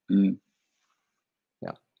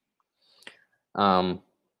 Yeah.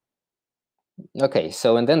 Okay,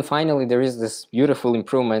 so and then finally there is this beautiful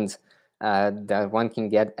improvement that one can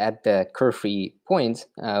get at the curve-free point,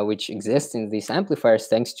 which exists in these amplifiers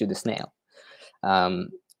thanks to the SNAIL.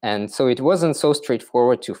 And so it wasn't so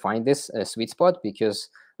straightforward to find this sweet spot because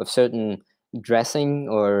of certain dressing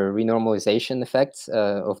or renormalization effects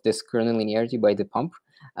of this kernel linearity by the pump.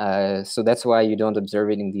 So that's why you don't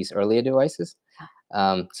observe it in these earlier devices.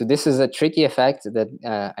 So this is a tricky effect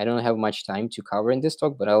that I don't have much time to cover in this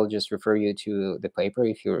talk, but I'll just refer you to the paper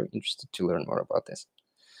if you're interested to learn more about this.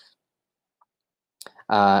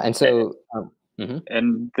 And so,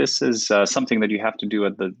 and this is something that you have to do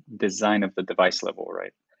at the design of the device level,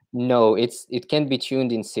 right? No, it can be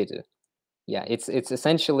tuned in situ. Yeah, it's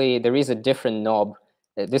essentially, there is a different knob.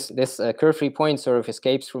 This curve-free point sort of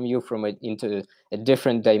escapes from you into a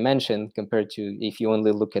different dimension compared to if you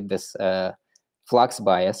only look at this flux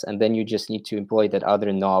bias, and then you just need to employ that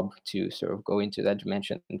other knob to sort of go into that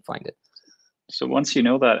dimension and find it. So once you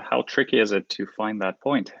know that, how tricky is it to find that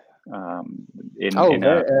point? Once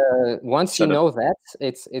you know that,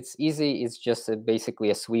 it's easy. It's just basically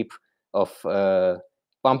a sweep of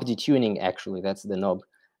pump detuning. Actually, that's the knob.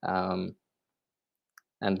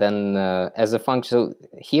 And then as a function, so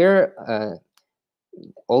here,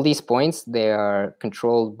 all these points, they are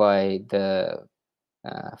controlled by the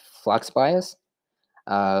flux bias.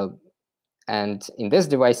 And in this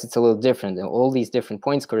device, it's a little different. And all these different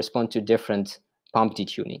points correspond to different pump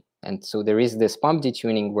detuning. And so there is this pump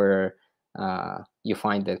detuning where you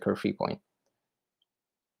find the curve-free point.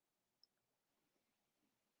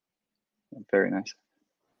 Very nice.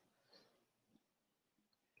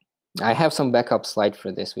 I have some backup slide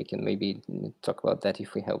for this. We can maybe talk about that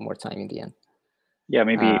if we have more time in the end. Yeah,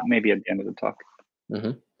 maybe at the end of the talk.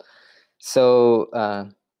 So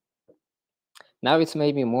now it's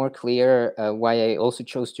maybe more clear why I also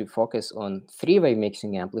chose to focus on 3-way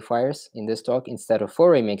mixing amplifiers in this talk instead of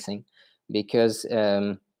 4-way mixing, because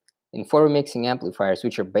in 4-way mixing amplifiers,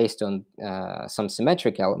 which are based on some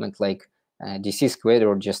symmetric element like DC squared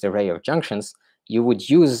or just array of junctions, you would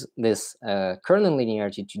use this kernel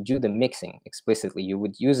linearity to do the mixing explicitly. You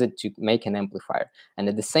would use it to make an amplifier. And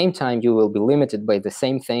at the same time, you will be limited by the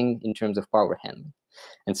same thing in terms of power handling.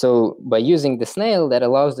 And so by using the SNAIL, that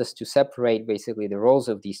allows us to separate basically the roles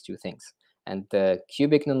of these two things. And the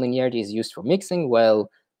cubic nonlinearity is used for mixing, while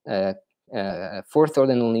fourth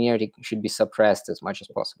order nonlinearity should be suppressed as much as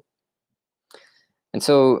possible. And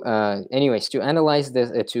so anyways, to analyze this,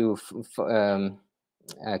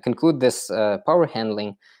 conclude this power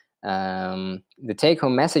handling, the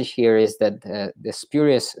take-home message here is that the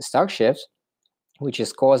spurious Stark shift, which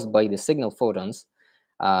is caused by the signal photons,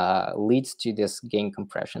 leads to this gain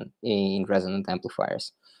compression in resonant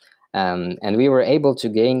amplifiers. And we were able to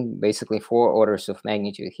gain basically 4 orders of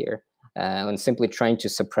magnitude here, and simply trying to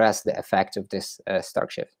suppress the effect of this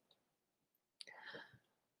Stark shift.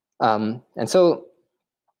 And so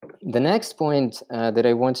the next point that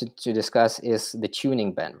I wanted to discuss is the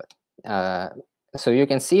tuning bandwidth. So you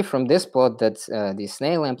can see from this plot that the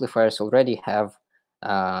SNAIL amplifiers already have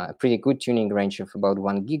a pretty good tuning range of about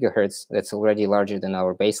 1 gigahertz. That's already larger than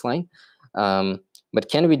our baseline. But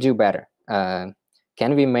can we do better?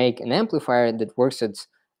 Can we make an amplifier that works at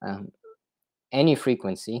any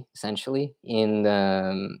frequency, essentially, in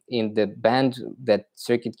the band that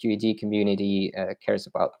circuit QED community cares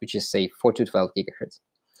about, which is, say, 4 to 12 gigahertz?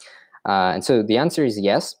 And so the answer is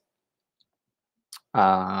yes.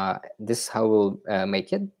 This is how we'll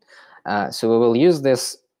make it. So we will use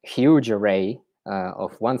this huge array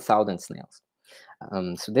of 1,000 SNAILs.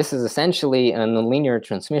 So this is essentially a nonlinear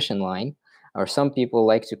transmission line or some people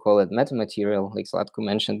like to call it metamaterial, like Zlatko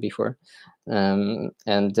mentioned before. And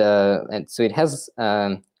so it has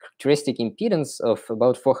characteristic impedance of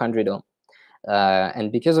about 400 ohm.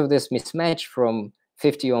 And because of this mismatch from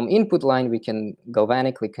 50 ohm input line, we can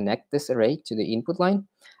galvanically connect this array to the input line.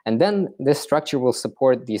 And then this structure will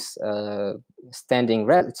support these standing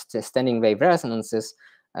wave resonances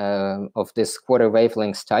of this quarter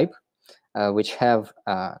wavelengths type, which have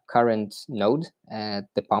a current node at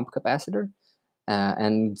the pump capacitor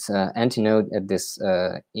and antinode at this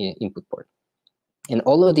input port. And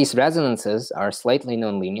all of these resonances are slightly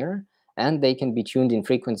nonlinear, and they can be tuned in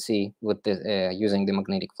frequency with the, using the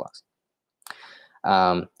magnetic flux.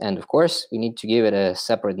 And of course, we need to give it a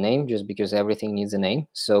separate name, just because everything needs a name.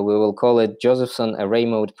 So we will call it Josephson array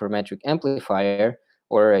mode parametric amplifier,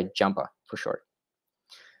 or a JAMPA for short.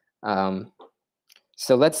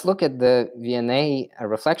 So let's look at the VNA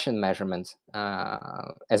reflection measurement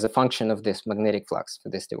as a function of this magnetic flux for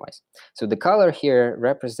this device. So the color here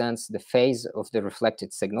represents the phase of the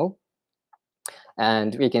reflected signal.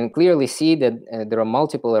 And we can clearly see that there are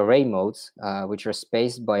multiple array modes, which are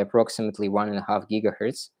spaced by approximately 1.5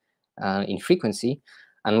 gigahertz in frequency,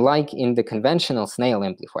 unlike in the conventional SNAIL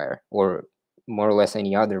amplifier, or more or less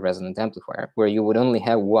any other resonant amplifier, where you would only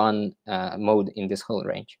have one mode in this whole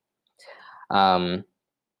range.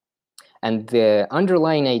 And the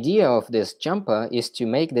underlying idea of this JAMPA is to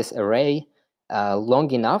make this array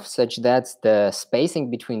long enough such that the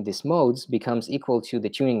spacing between these modes becomes equal to the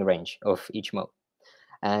tuning range of each mode.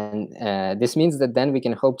 And this means that then we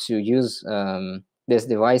can hope to use this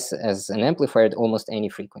device as an amplifier at almost any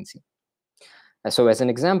frequency. So as an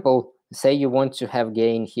example, say you want to have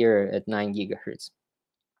gain here at 9 gigahertz.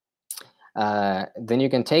 Then you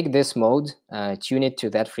can take this mode, tune it to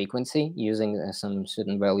that frequency using some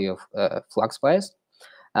certain value of flux bias,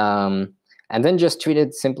 and then just treat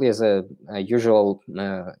it simply as a usual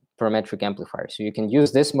parametric amplifier. So you can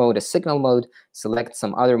use this mode as signal mode, select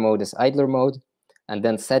some other mode as idler mode, and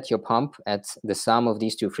then set your pump at the sum of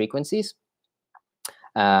these two frequencies.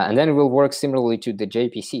 And then it will work similarly to the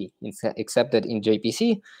JPC, except that in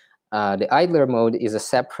JPC, the idler mode is a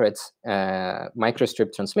separate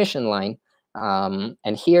microstrip transmission line,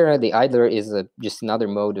 and here the idler is just another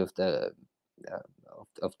mode of the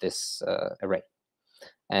of this array.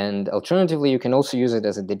 And alternatively, you can also use it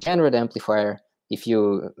as a degenerate amplifier if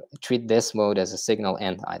you treat this mode as a signal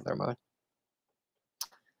and idler mode.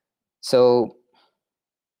 So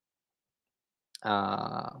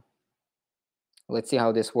let's see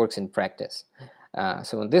how this works in practice.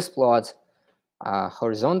 So in this plot,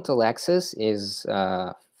 horizontal axis is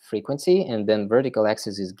frequency, and then vertical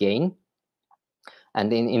axis is gain.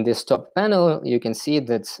 And in this top panel, you can see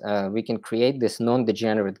that we can create this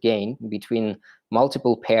non-degenerate gain between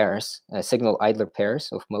multiple pairs, signal idler pairs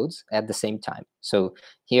of modes at the same time. So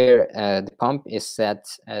here, the pump is set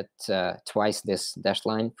at twice this dashed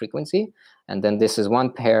line frequency, and then this is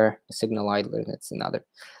one pair, signal idler, that's another.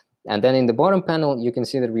 And then in the bottom panel, you can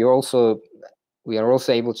see that we are also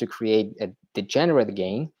able to create a degenerate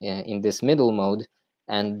gain in this middle mode,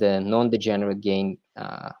 and the non-degenerate gain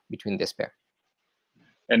between this pair.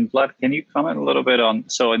 And Vlad, can you comment a little bit on,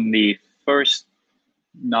 so in the first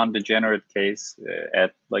non-degenerate case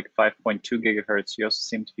at like 5.2 gigahertz, you also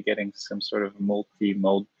seem to be getting some sort of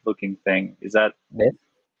multi-mode looking thing. Is that? This?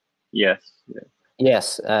 Yes. Yeah.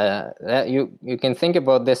 Yes, you can think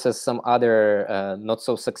about this as some other not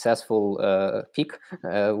so successful peak,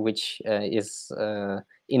 which is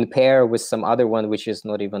in pair with some other one which is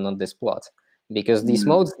not even on this plot, because these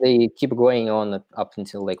modes, they keep going on up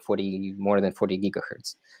until like more than 40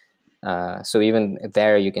 gigahertz. So even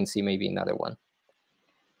there, you can see maybe another one.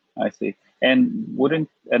 I see. And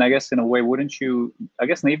I guess in a way, I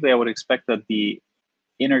guess naively I would expect that the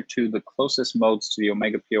inner two, the closest modes to the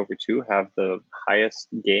omega p over 2 have the highest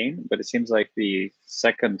gain, but it seems like the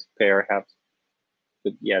second pair have,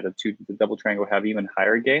 the double triangle have even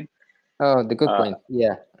higher gain. Oh, the good point.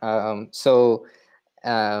 Yeah.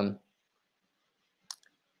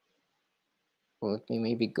 Let me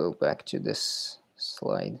maybe go back to this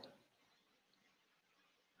slide.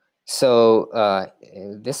 So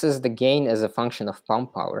this is the gain as a function of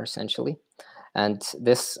pump power, essentially. And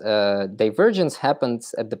this divergence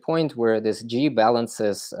happens at the point where this G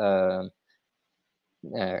balances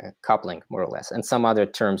coupling, more or less, and some other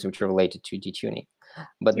terms which are related to detuning.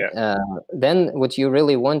 But then what you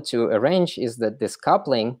really want to arrange is that this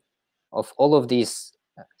coupling of all of these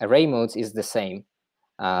array modes is the same.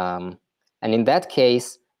 And in that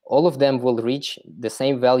case, all of them will reach the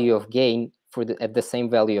same value of gain at the same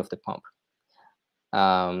value of the pump.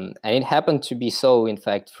 And it happened to be so, in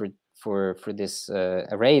fact, for this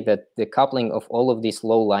array that the coupling of all of these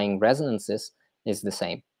low-lying resonances is the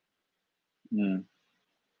same. Mm.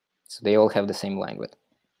 So they all have the same line width.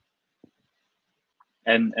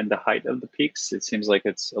 And the height of the peaks, it seems like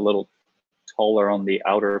it's a little taller on the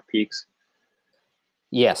outer peaks.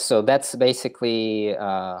 Yes, so that's basically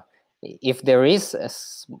if there is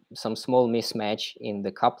some small mismatch in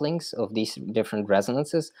the couplings of these different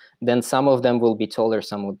resonances, then some of them will be taller,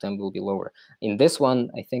 some of them will be lower. In this one,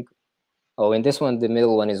 I think, in this one, the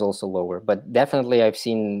middle one is also lower, but definitely I've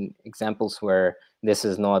seen examples where this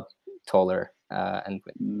is not taller, and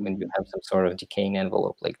when you have some sort of decaying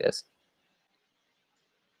envelope like this.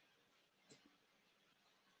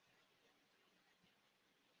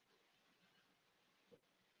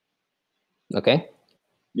 Okay.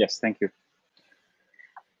 Yes, thank you.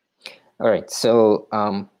 All right. So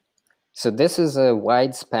so this is a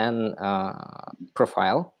wide span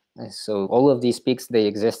profile. So all of these peaks, they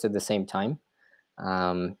exist at the same time.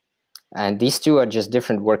 And these two are just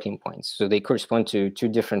different working points. So they correspond to two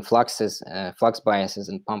different fluxes, flux biases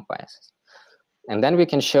and pump biases. And then we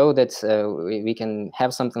can show that we can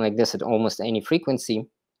have something like this at almost any frequency.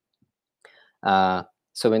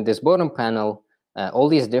 So in this bottom panel, all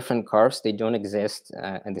these different curves, they don't exist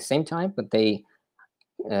at the same time, but they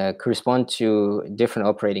correspond to different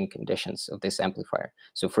operating conditions of this amplifier.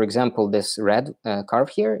 So for example, this red curve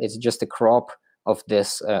here is just a crop of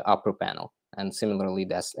this upper panel. And similarly,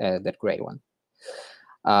 that's that gray one.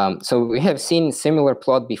 So we have seen similar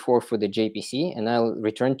plot before for the JPC, and I'll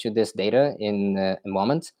return to this data in a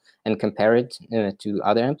moment and compare it to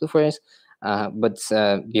other amplifiers. But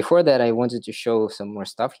before that, I wanted to show some more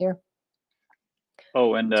stuff here.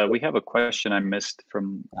 Oh, and we have a question I missed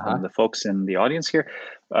from the folks in the audience here.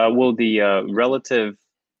 Will the relative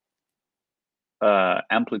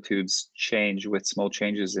amplitudes change with small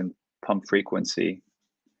changes in pump frequency?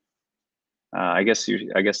 I guess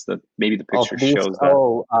that maybe the picture shows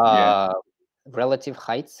that. Yeah. Relative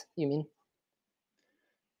heights, you mean?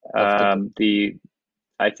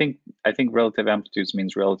 I think relative amplitudes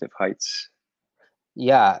means relative heights.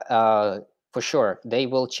 Yeah, for sure they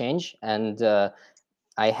will change, and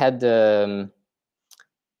I had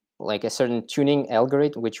like a certain tuning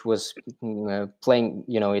algorithm which was playing.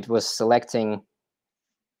 It was selecting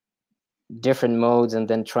different modes and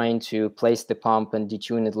then trying to place the pump and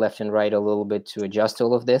detune it left and right a little bit to adjust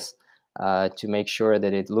all of this to make sure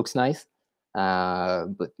that it looks nice.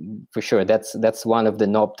 But for sure, that's one of the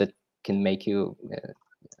knobs that can make you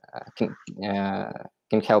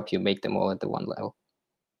can help you make them all at the one level.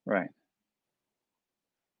 Right.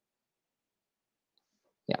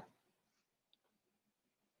 Yeah.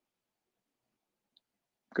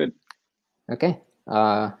 Good. Okay.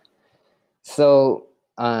 So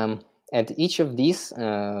at each of these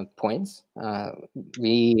points,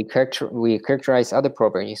 we characterize other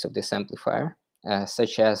properties of this amplifier,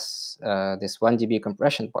 such as this 1 dB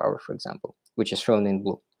compression power, for example, which is shown in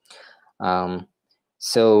blue.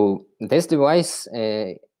 So this device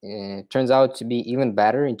turns out to be even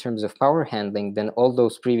better in terms of power handling than all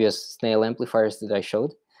those previous SNAIL amplifiers that I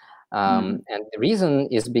showed. And the reason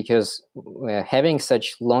is because having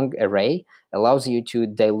such long array allows you to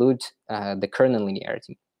dilute the kernel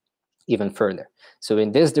linearity even further. So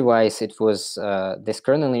in this device, it was this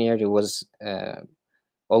kernel linearity was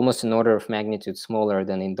almost an order of magnitude smaller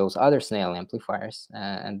than in those other SNAIL amplifiers,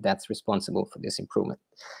 and that's responsible for this improvement.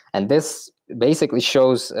 And this basically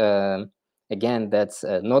shows, again, that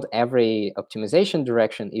not every optimization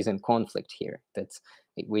direction is in conflict here. That's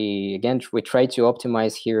we try to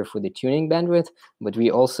optimize here for the tuning bandwidth, but we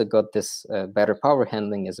also got this better power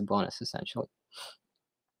handling as a bonus, essentially.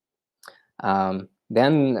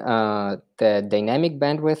 Then the dynamic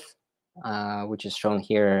bandwidth, which is shown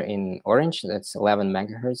here in orange, that's 11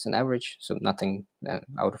 megahertz on average, so nothing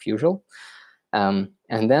out of usual. And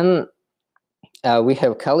then we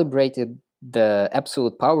have calibrated the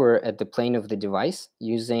absolute power at the plane of the device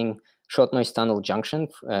using short noise tunnel junction,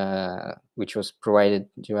 which was provided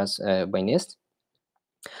to us by NIST.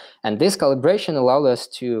 And this calibration allowed us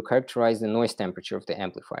to characterize the noise temperature of the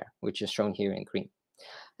amplifier, which is shown here in green.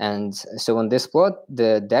 And so on this plot,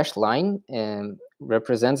 the dashed line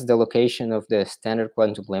represents the location of the standard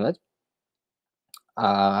quantum limit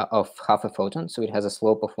of half a photon. So it has a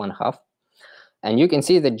slope of 1/2. And you can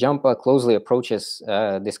see that jumper closely approaches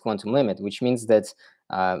this quantum limit, which means that,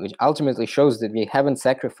 which ultimately shows that we haven't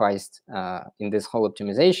sacrificed in this whole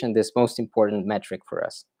optimization this most important metric for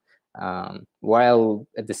us, while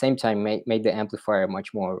at the same time made the amplifier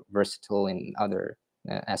much more versatile in other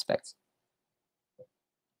aspects.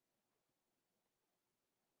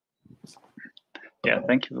 Yeah,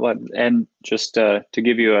 thank you, Vlad. And just to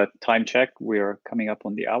give you a time check, we are coming up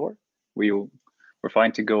on the hour. We're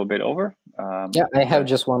fine to go a bit over. Yeah, I have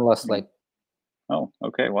just one last slide. Oh,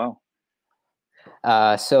 okay, wow.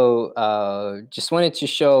 Just wanted to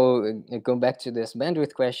show, go back to this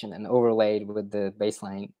bandwidth question and overlay it with the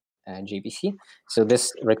baseline GPC. So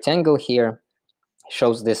this rectangle here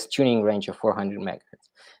shows this tuning range of 400 megahertz.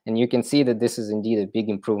 And you can see that this is indeed a big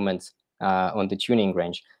improvement on the tuning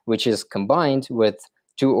range, which is combined with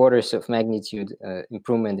 2 orders of magnitude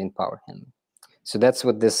improvement in power handling. So that's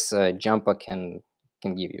what this jumper can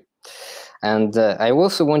give you. And I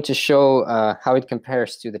also want to show how it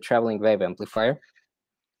compares to the traveling wave amplifier.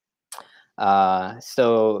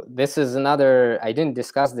 So this is another, I didn't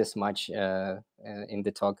discuss this much in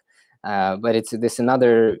the talk, but it's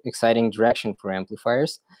another exciting direction for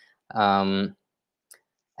amplifiers.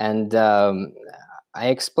 I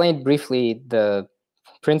explained briefly the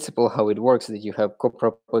principle, how it works, that you have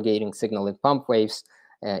co-propagating signal and pump waves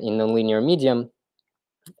in nonlinear medium.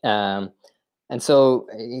 And so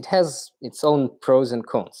it has its own pros and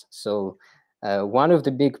cons. So one of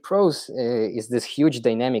the big pros is this huge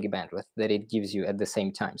dynamic bandwidth that it gives you at the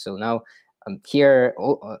same time. So now here,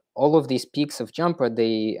 all of these peaks of jumper,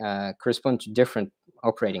 they correspond to different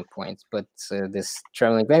operating points, but this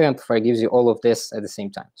traveling wave amplifier gives you all of this at the same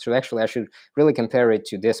time. So actually, I should really compare it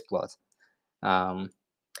to this plot.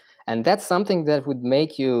 And that's something that would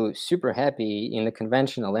make you super happy in a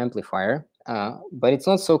conventional amplifier, but it's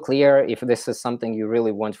not so clear if this is something you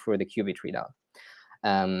really want for the qubit readout.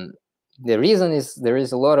 The reason is there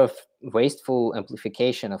is a lot of wasteful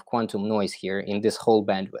amplification of quantum noise here in this whole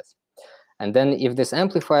bandwidth. And then if this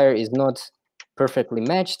amplifier is not perfectly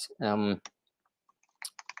matched,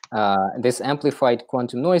 this amplified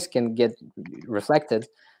quantum noise can get reflected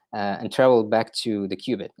and travel back to the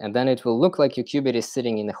qubit. And then it will look like your qubit is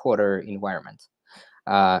sitting in a hotter environment.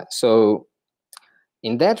 So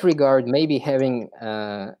in that regard, maybe having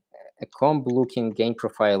a comb-looking gain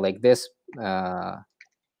profile like this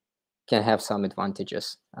can have some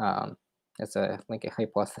advantages. That's like a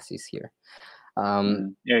hypothesis here.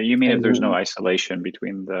 Yeah, you mean if there's no isolation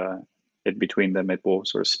between them, it will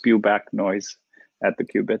sort of spew back noise at the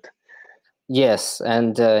qubit. Yes,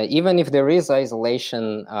 and even if there is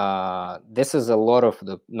isolation, this is a lot of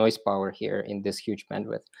the noise power here in this huge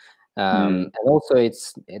bandwidth. And also,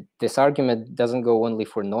 this argument doesn't go only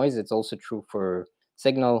for noise; it's also true for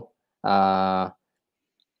signal. But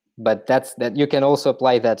that you can also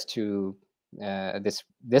apply that to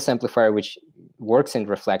this amplifier, which works in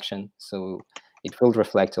reflection, so it will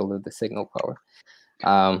reflect all of the signal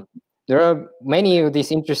power. There are many of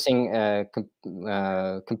these interesting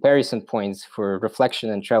comparison points for reflection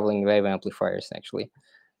and traveling wave amplifiers, actually.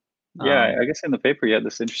 Yeah, I guess in the paper you had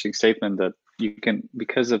this interesting statement that you can,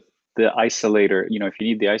 because of the isolator, if you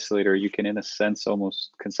need the isolator, you can, in a sense,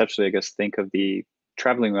 almost conceptually, I guess, think of the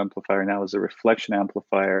traveling amplifier now as a reflection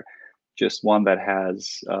amplifier, just one that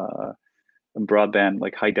has a broadband,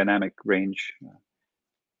 like high dynamic range.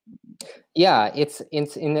 Yeah, it's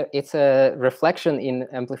a reflection in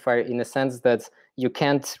amplifier in the sense that you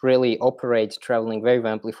can't really operate traveling wave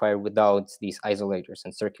amplifier without these isolators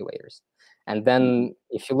and circulators. And then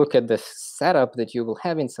if you look at the setup that you will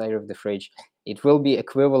have inside of the fridge, it will be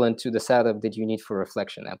equivalent to the setup that you need for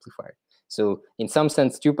reflection amplifier. So in some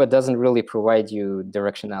sense, TUPA doesn't really provide you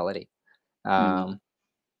directionality.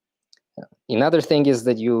 Another thing is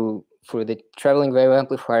that for the traveling wave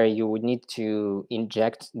amplifier, you would need to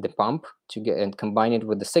inject the pump and combine it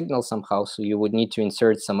with the signal somehow. So you would need to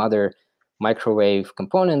insert some other microwave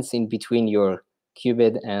components in between your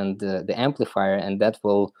qubit and the amplifier, and that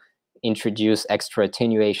will introduce extra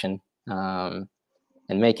attenuation and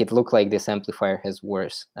make it look like this amplifier has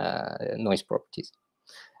worse noise properties.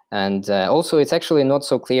 And also, it's actually not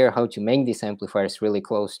so clear how to make these amplifiers really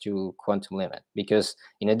close to quantum limit, because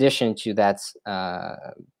in addition to that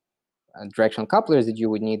directional couplers that you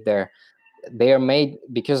would need there, they are made,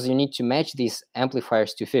 because you need to match these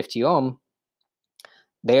amplifiers to 50 ohm,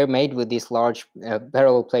 they are made with these large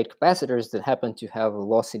parallel plate capacitors that happen to have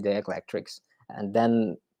lossy dielectrics. And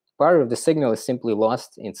then part of the signal is simply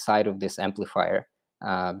lost inside of this amplifier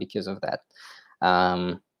because of that.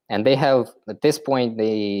 And they have, at this point,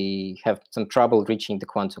 they have some trouble reaching the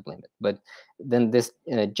quantum limit. But then this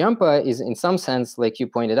jumper is, in some sense, like you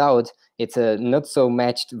pointed out, it's a not so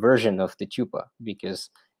matched version of the TUPA, because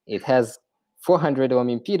it has 400 ohm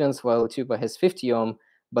impedance while TUPA has 50 ohm,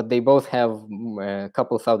 but they both have a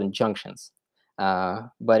couple thousand junctions.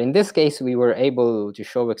 But in this case, we were able to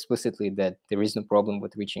show explicitly that there is no problem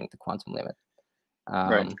with reaching the quantum limit.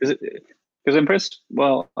 Right, because in principle,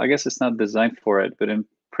 well, I guess it's not designed for it, but in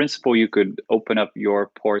principle, you could open up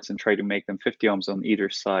your ports and try to make them 50 ohms on either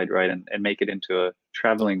side, right? And make it into a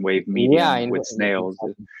traveling wave medium with SNAILs.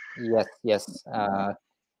 Yes, yes.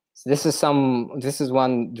 So this is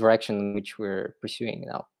one direction which we're pursuing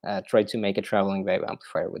now. Try to make a traveling wave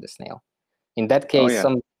amplifier with a SNAIL. In that case,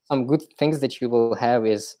 some good things that you will have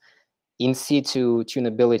is in situ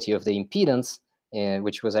tunability of the impedance,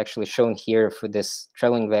 which was actually shown here for this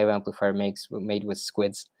traveling wave amplifier made with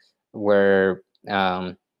squids, where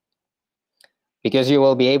because you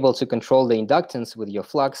will be able to control the inductance with your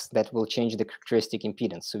flux, that will change the characteristic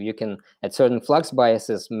impedance. So you can, at certain flux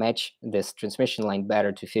biases, match this transmission line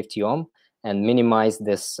better to 50 ohm and minimize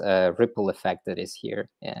this ripple effect that is here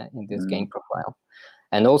in this gain profile.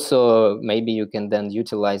 And also, maybe you can then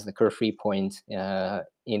utilize the curve-free point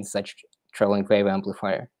in such traveling wave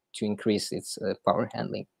amplifier to increase its power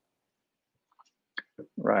handling.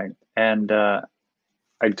 Right. And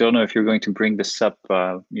I don't know if you're going to bring this up,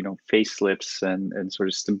 phase slips and sort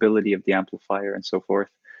of stability of the amplifier and so forth.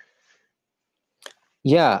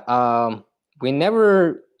 Yeah, we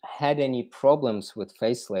never had any problems with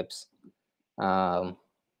phase slips. I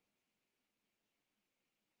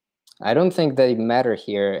don't think they matter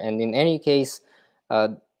here. And in any case,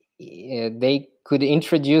 they could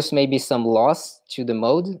introduce maybe some loss to the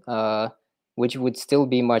mode, which would still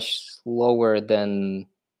be much lower than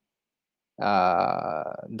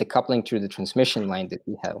the coupling through the transmission line that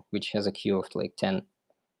we have, which has a Q of like 10.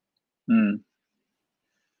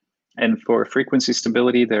 And for frequency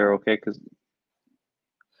stability, they're okay?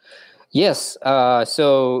 Yes.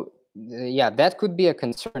 So yeah, that could be a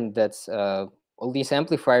concern. That's all these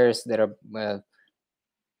amplifiers that are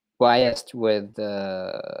biased with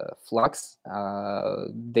flux,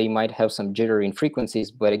 they might have some jitter in frequencies,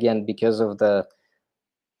 but again, because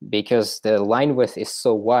the line width is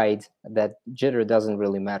so wide, that jitter doesn't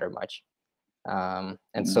really matter much.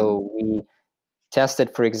 And so we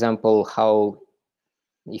tested, for example, how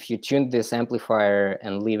if you tune this amplifier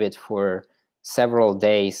and leave it for several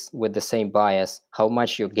days with the same bias, how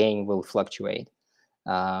much your gain will fluctuate.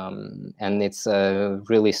 And it's a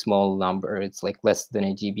really small number. It's like less than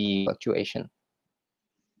a dB fluctuation,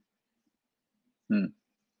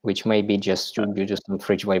 which may be just due to some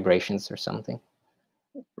fridge vibrations or something.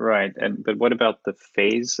 Right. But what about the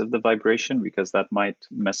phase of the vibration? Because that might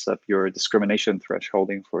mess up your discrimination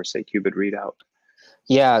thresholding for, say, qubit readout.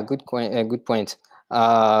 Yeah, good point. Good point.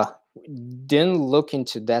 Didn't look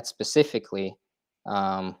into that specifically,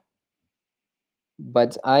 but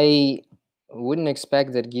I wouldn't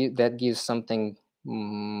expect that that gives something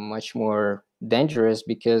much more dangerous,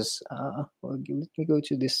 because let me go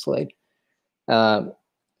to this slide.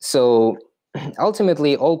 So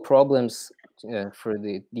ultimately, all problems for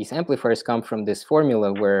these amplifiers come from this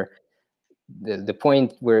formula where the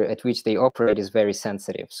point at which they operate is very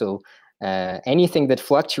sensitive. So anything that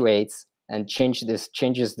fluctuates and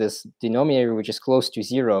changes this denominator, which is close to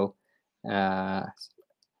 0, that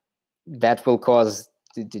will cause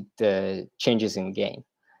the changes in gain.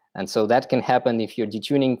 And so that can happen if your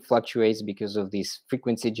detuning fluctuates because of this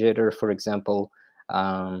frequency jitter, for example,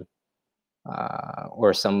 or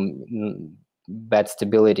some bad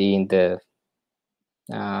stability in the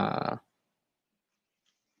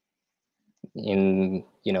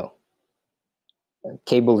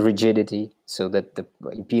cable rigidity, so that the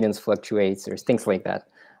impedance fluctuates, or things like that.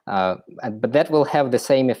 But that will have the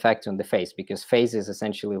same effect on the phase, because phase is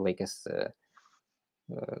essentially like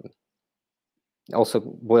also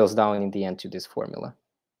boils down in the end to this formula.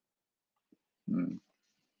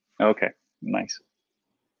 Okay, nice.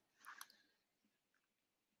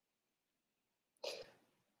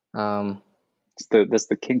 That's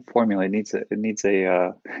the king formula. It needs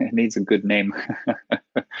a good name.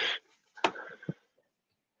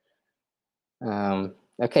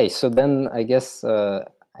 Okay, so then I guess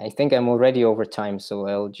I think I'm already over time, so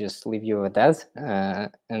I'll just leave you with that.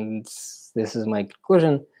 And this is my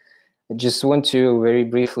conclusion. I just want to very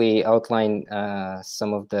briefly outline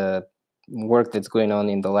some of the work that's going on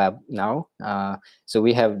in the lab now. So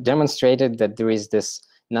we have demonstrated that there is this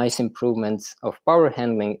nice improvement of power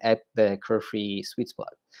handling at the curve-free sweet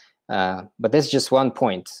spot. But that's just one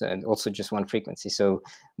point, and also just one frequency. So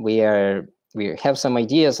we have some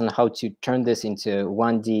ideas on how to turn this into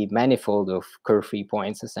 1D manifold of curve-free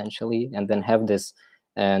points, essentially, and then have this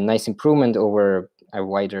nice improvement over a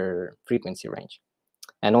wider frequency range.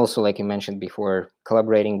 And also, like I mentioned before,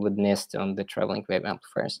 collaborating with NIST on the traveling wave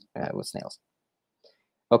amplifiers with SNAILs.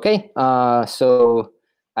 Okay, so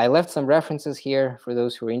I left some references here for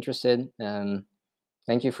those who are interested.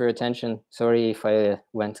 Thank you for your attention. Sorry if I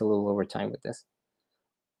went a little over time with this.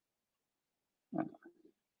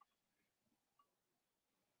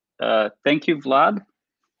 Thank you, Vlad.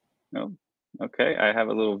 No, okay, I have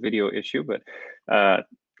a little video issue, but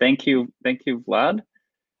thank you, Vlad.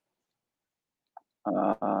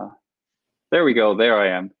 There we go. There I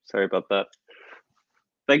am. Sorry about that.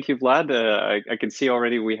 Thank you, Vlad. I can see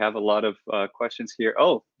already we have a lot of questions here.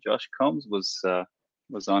 Oh, Josh Combs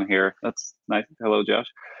was on here. That's nice. Hello, Josh.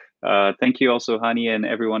 Thank you also, Hani, and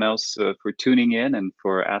everyone else for tuning in and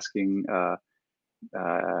for asking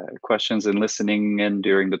questions and listening in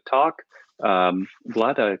during the talk.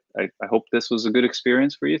 Vlad, I hope this was a good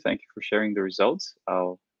experience for you. Thank you for sharing the results.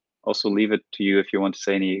 I'll also leave it to you if you want to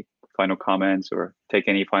say any final comments or take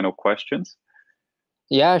any final questions.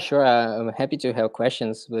 Yeah, sure. I'm happy to have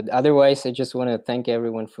questions, but otherwise, I just want to thank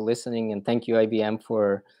everyone for listening, and thank you, IBM,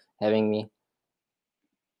 for having me.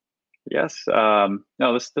 Yes. No,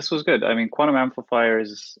 this was good. I mean, quantum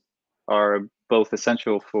amplifiers are both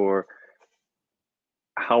essential for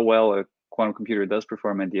how well a quantum computer does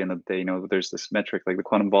perform at the end of the day. You know, there's this metric like the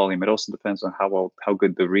quantum volume. It also depends on how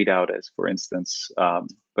good the readout is, for instance.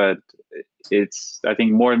 But it's, I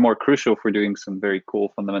think, more and more crucial for doing some very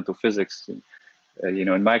cool fundamental physics. You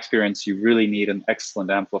know, in my experience, you really need an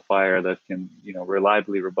excellent amplifier that can, you know,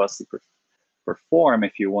 reliably, robustly perform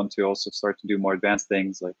if you want to also start to do more advanced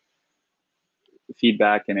things like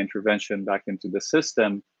feedback and intervention back into the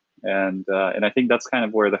system. And I think that's kind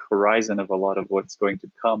of where the horizon of a lot of what's going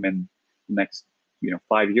to come in the next, you know,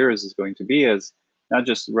 5 years is going to be, is not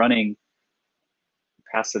just running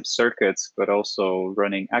passive circuits, but also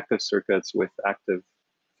running active circuits with active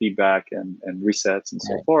feedback and resets and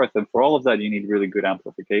so forth. And for all of that, you need really good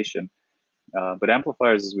amplification. But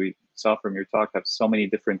amplifiers, as we saw from your talk, have so many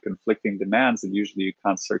different conflicting demands that usually you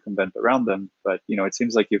can't circumvent around them. But you know, it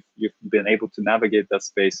seems like you've been able to navigate that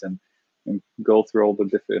space and go through all the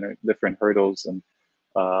different hurdles. And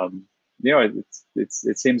you know,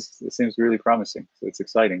 it seems really promising. So it's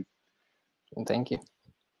exciting. Thank you.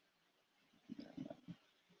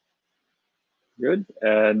 Good.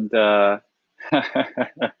 And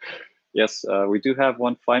yes, we do have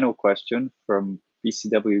one final question from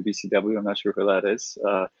BCW. I'm not sure who that is.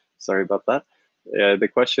 Sorry about that. The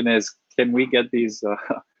question is, can we get these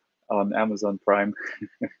on Amazon Prime?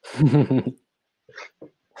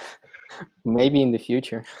 Maybe in the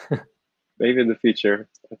future. Maybe in the future.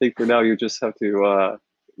 I think for now you just have to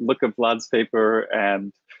look at Vlad's paper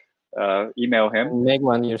and email him. Make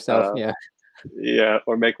one yourself, yeah. Yeah,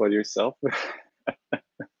 or make one yourself.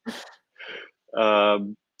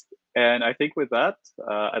 And I think with that,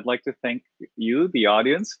 I'd like to thank you, the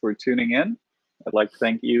audience, for tuning in. I'd like to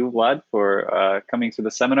thank you, Vlad, for coming to the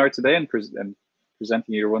seminar today and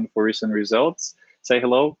presenting your wonderful recent results. Say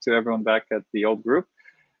hello to everyone back at the old group.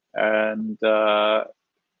 And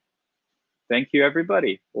thank you,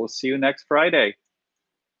 everybody. We'll see you next Friday.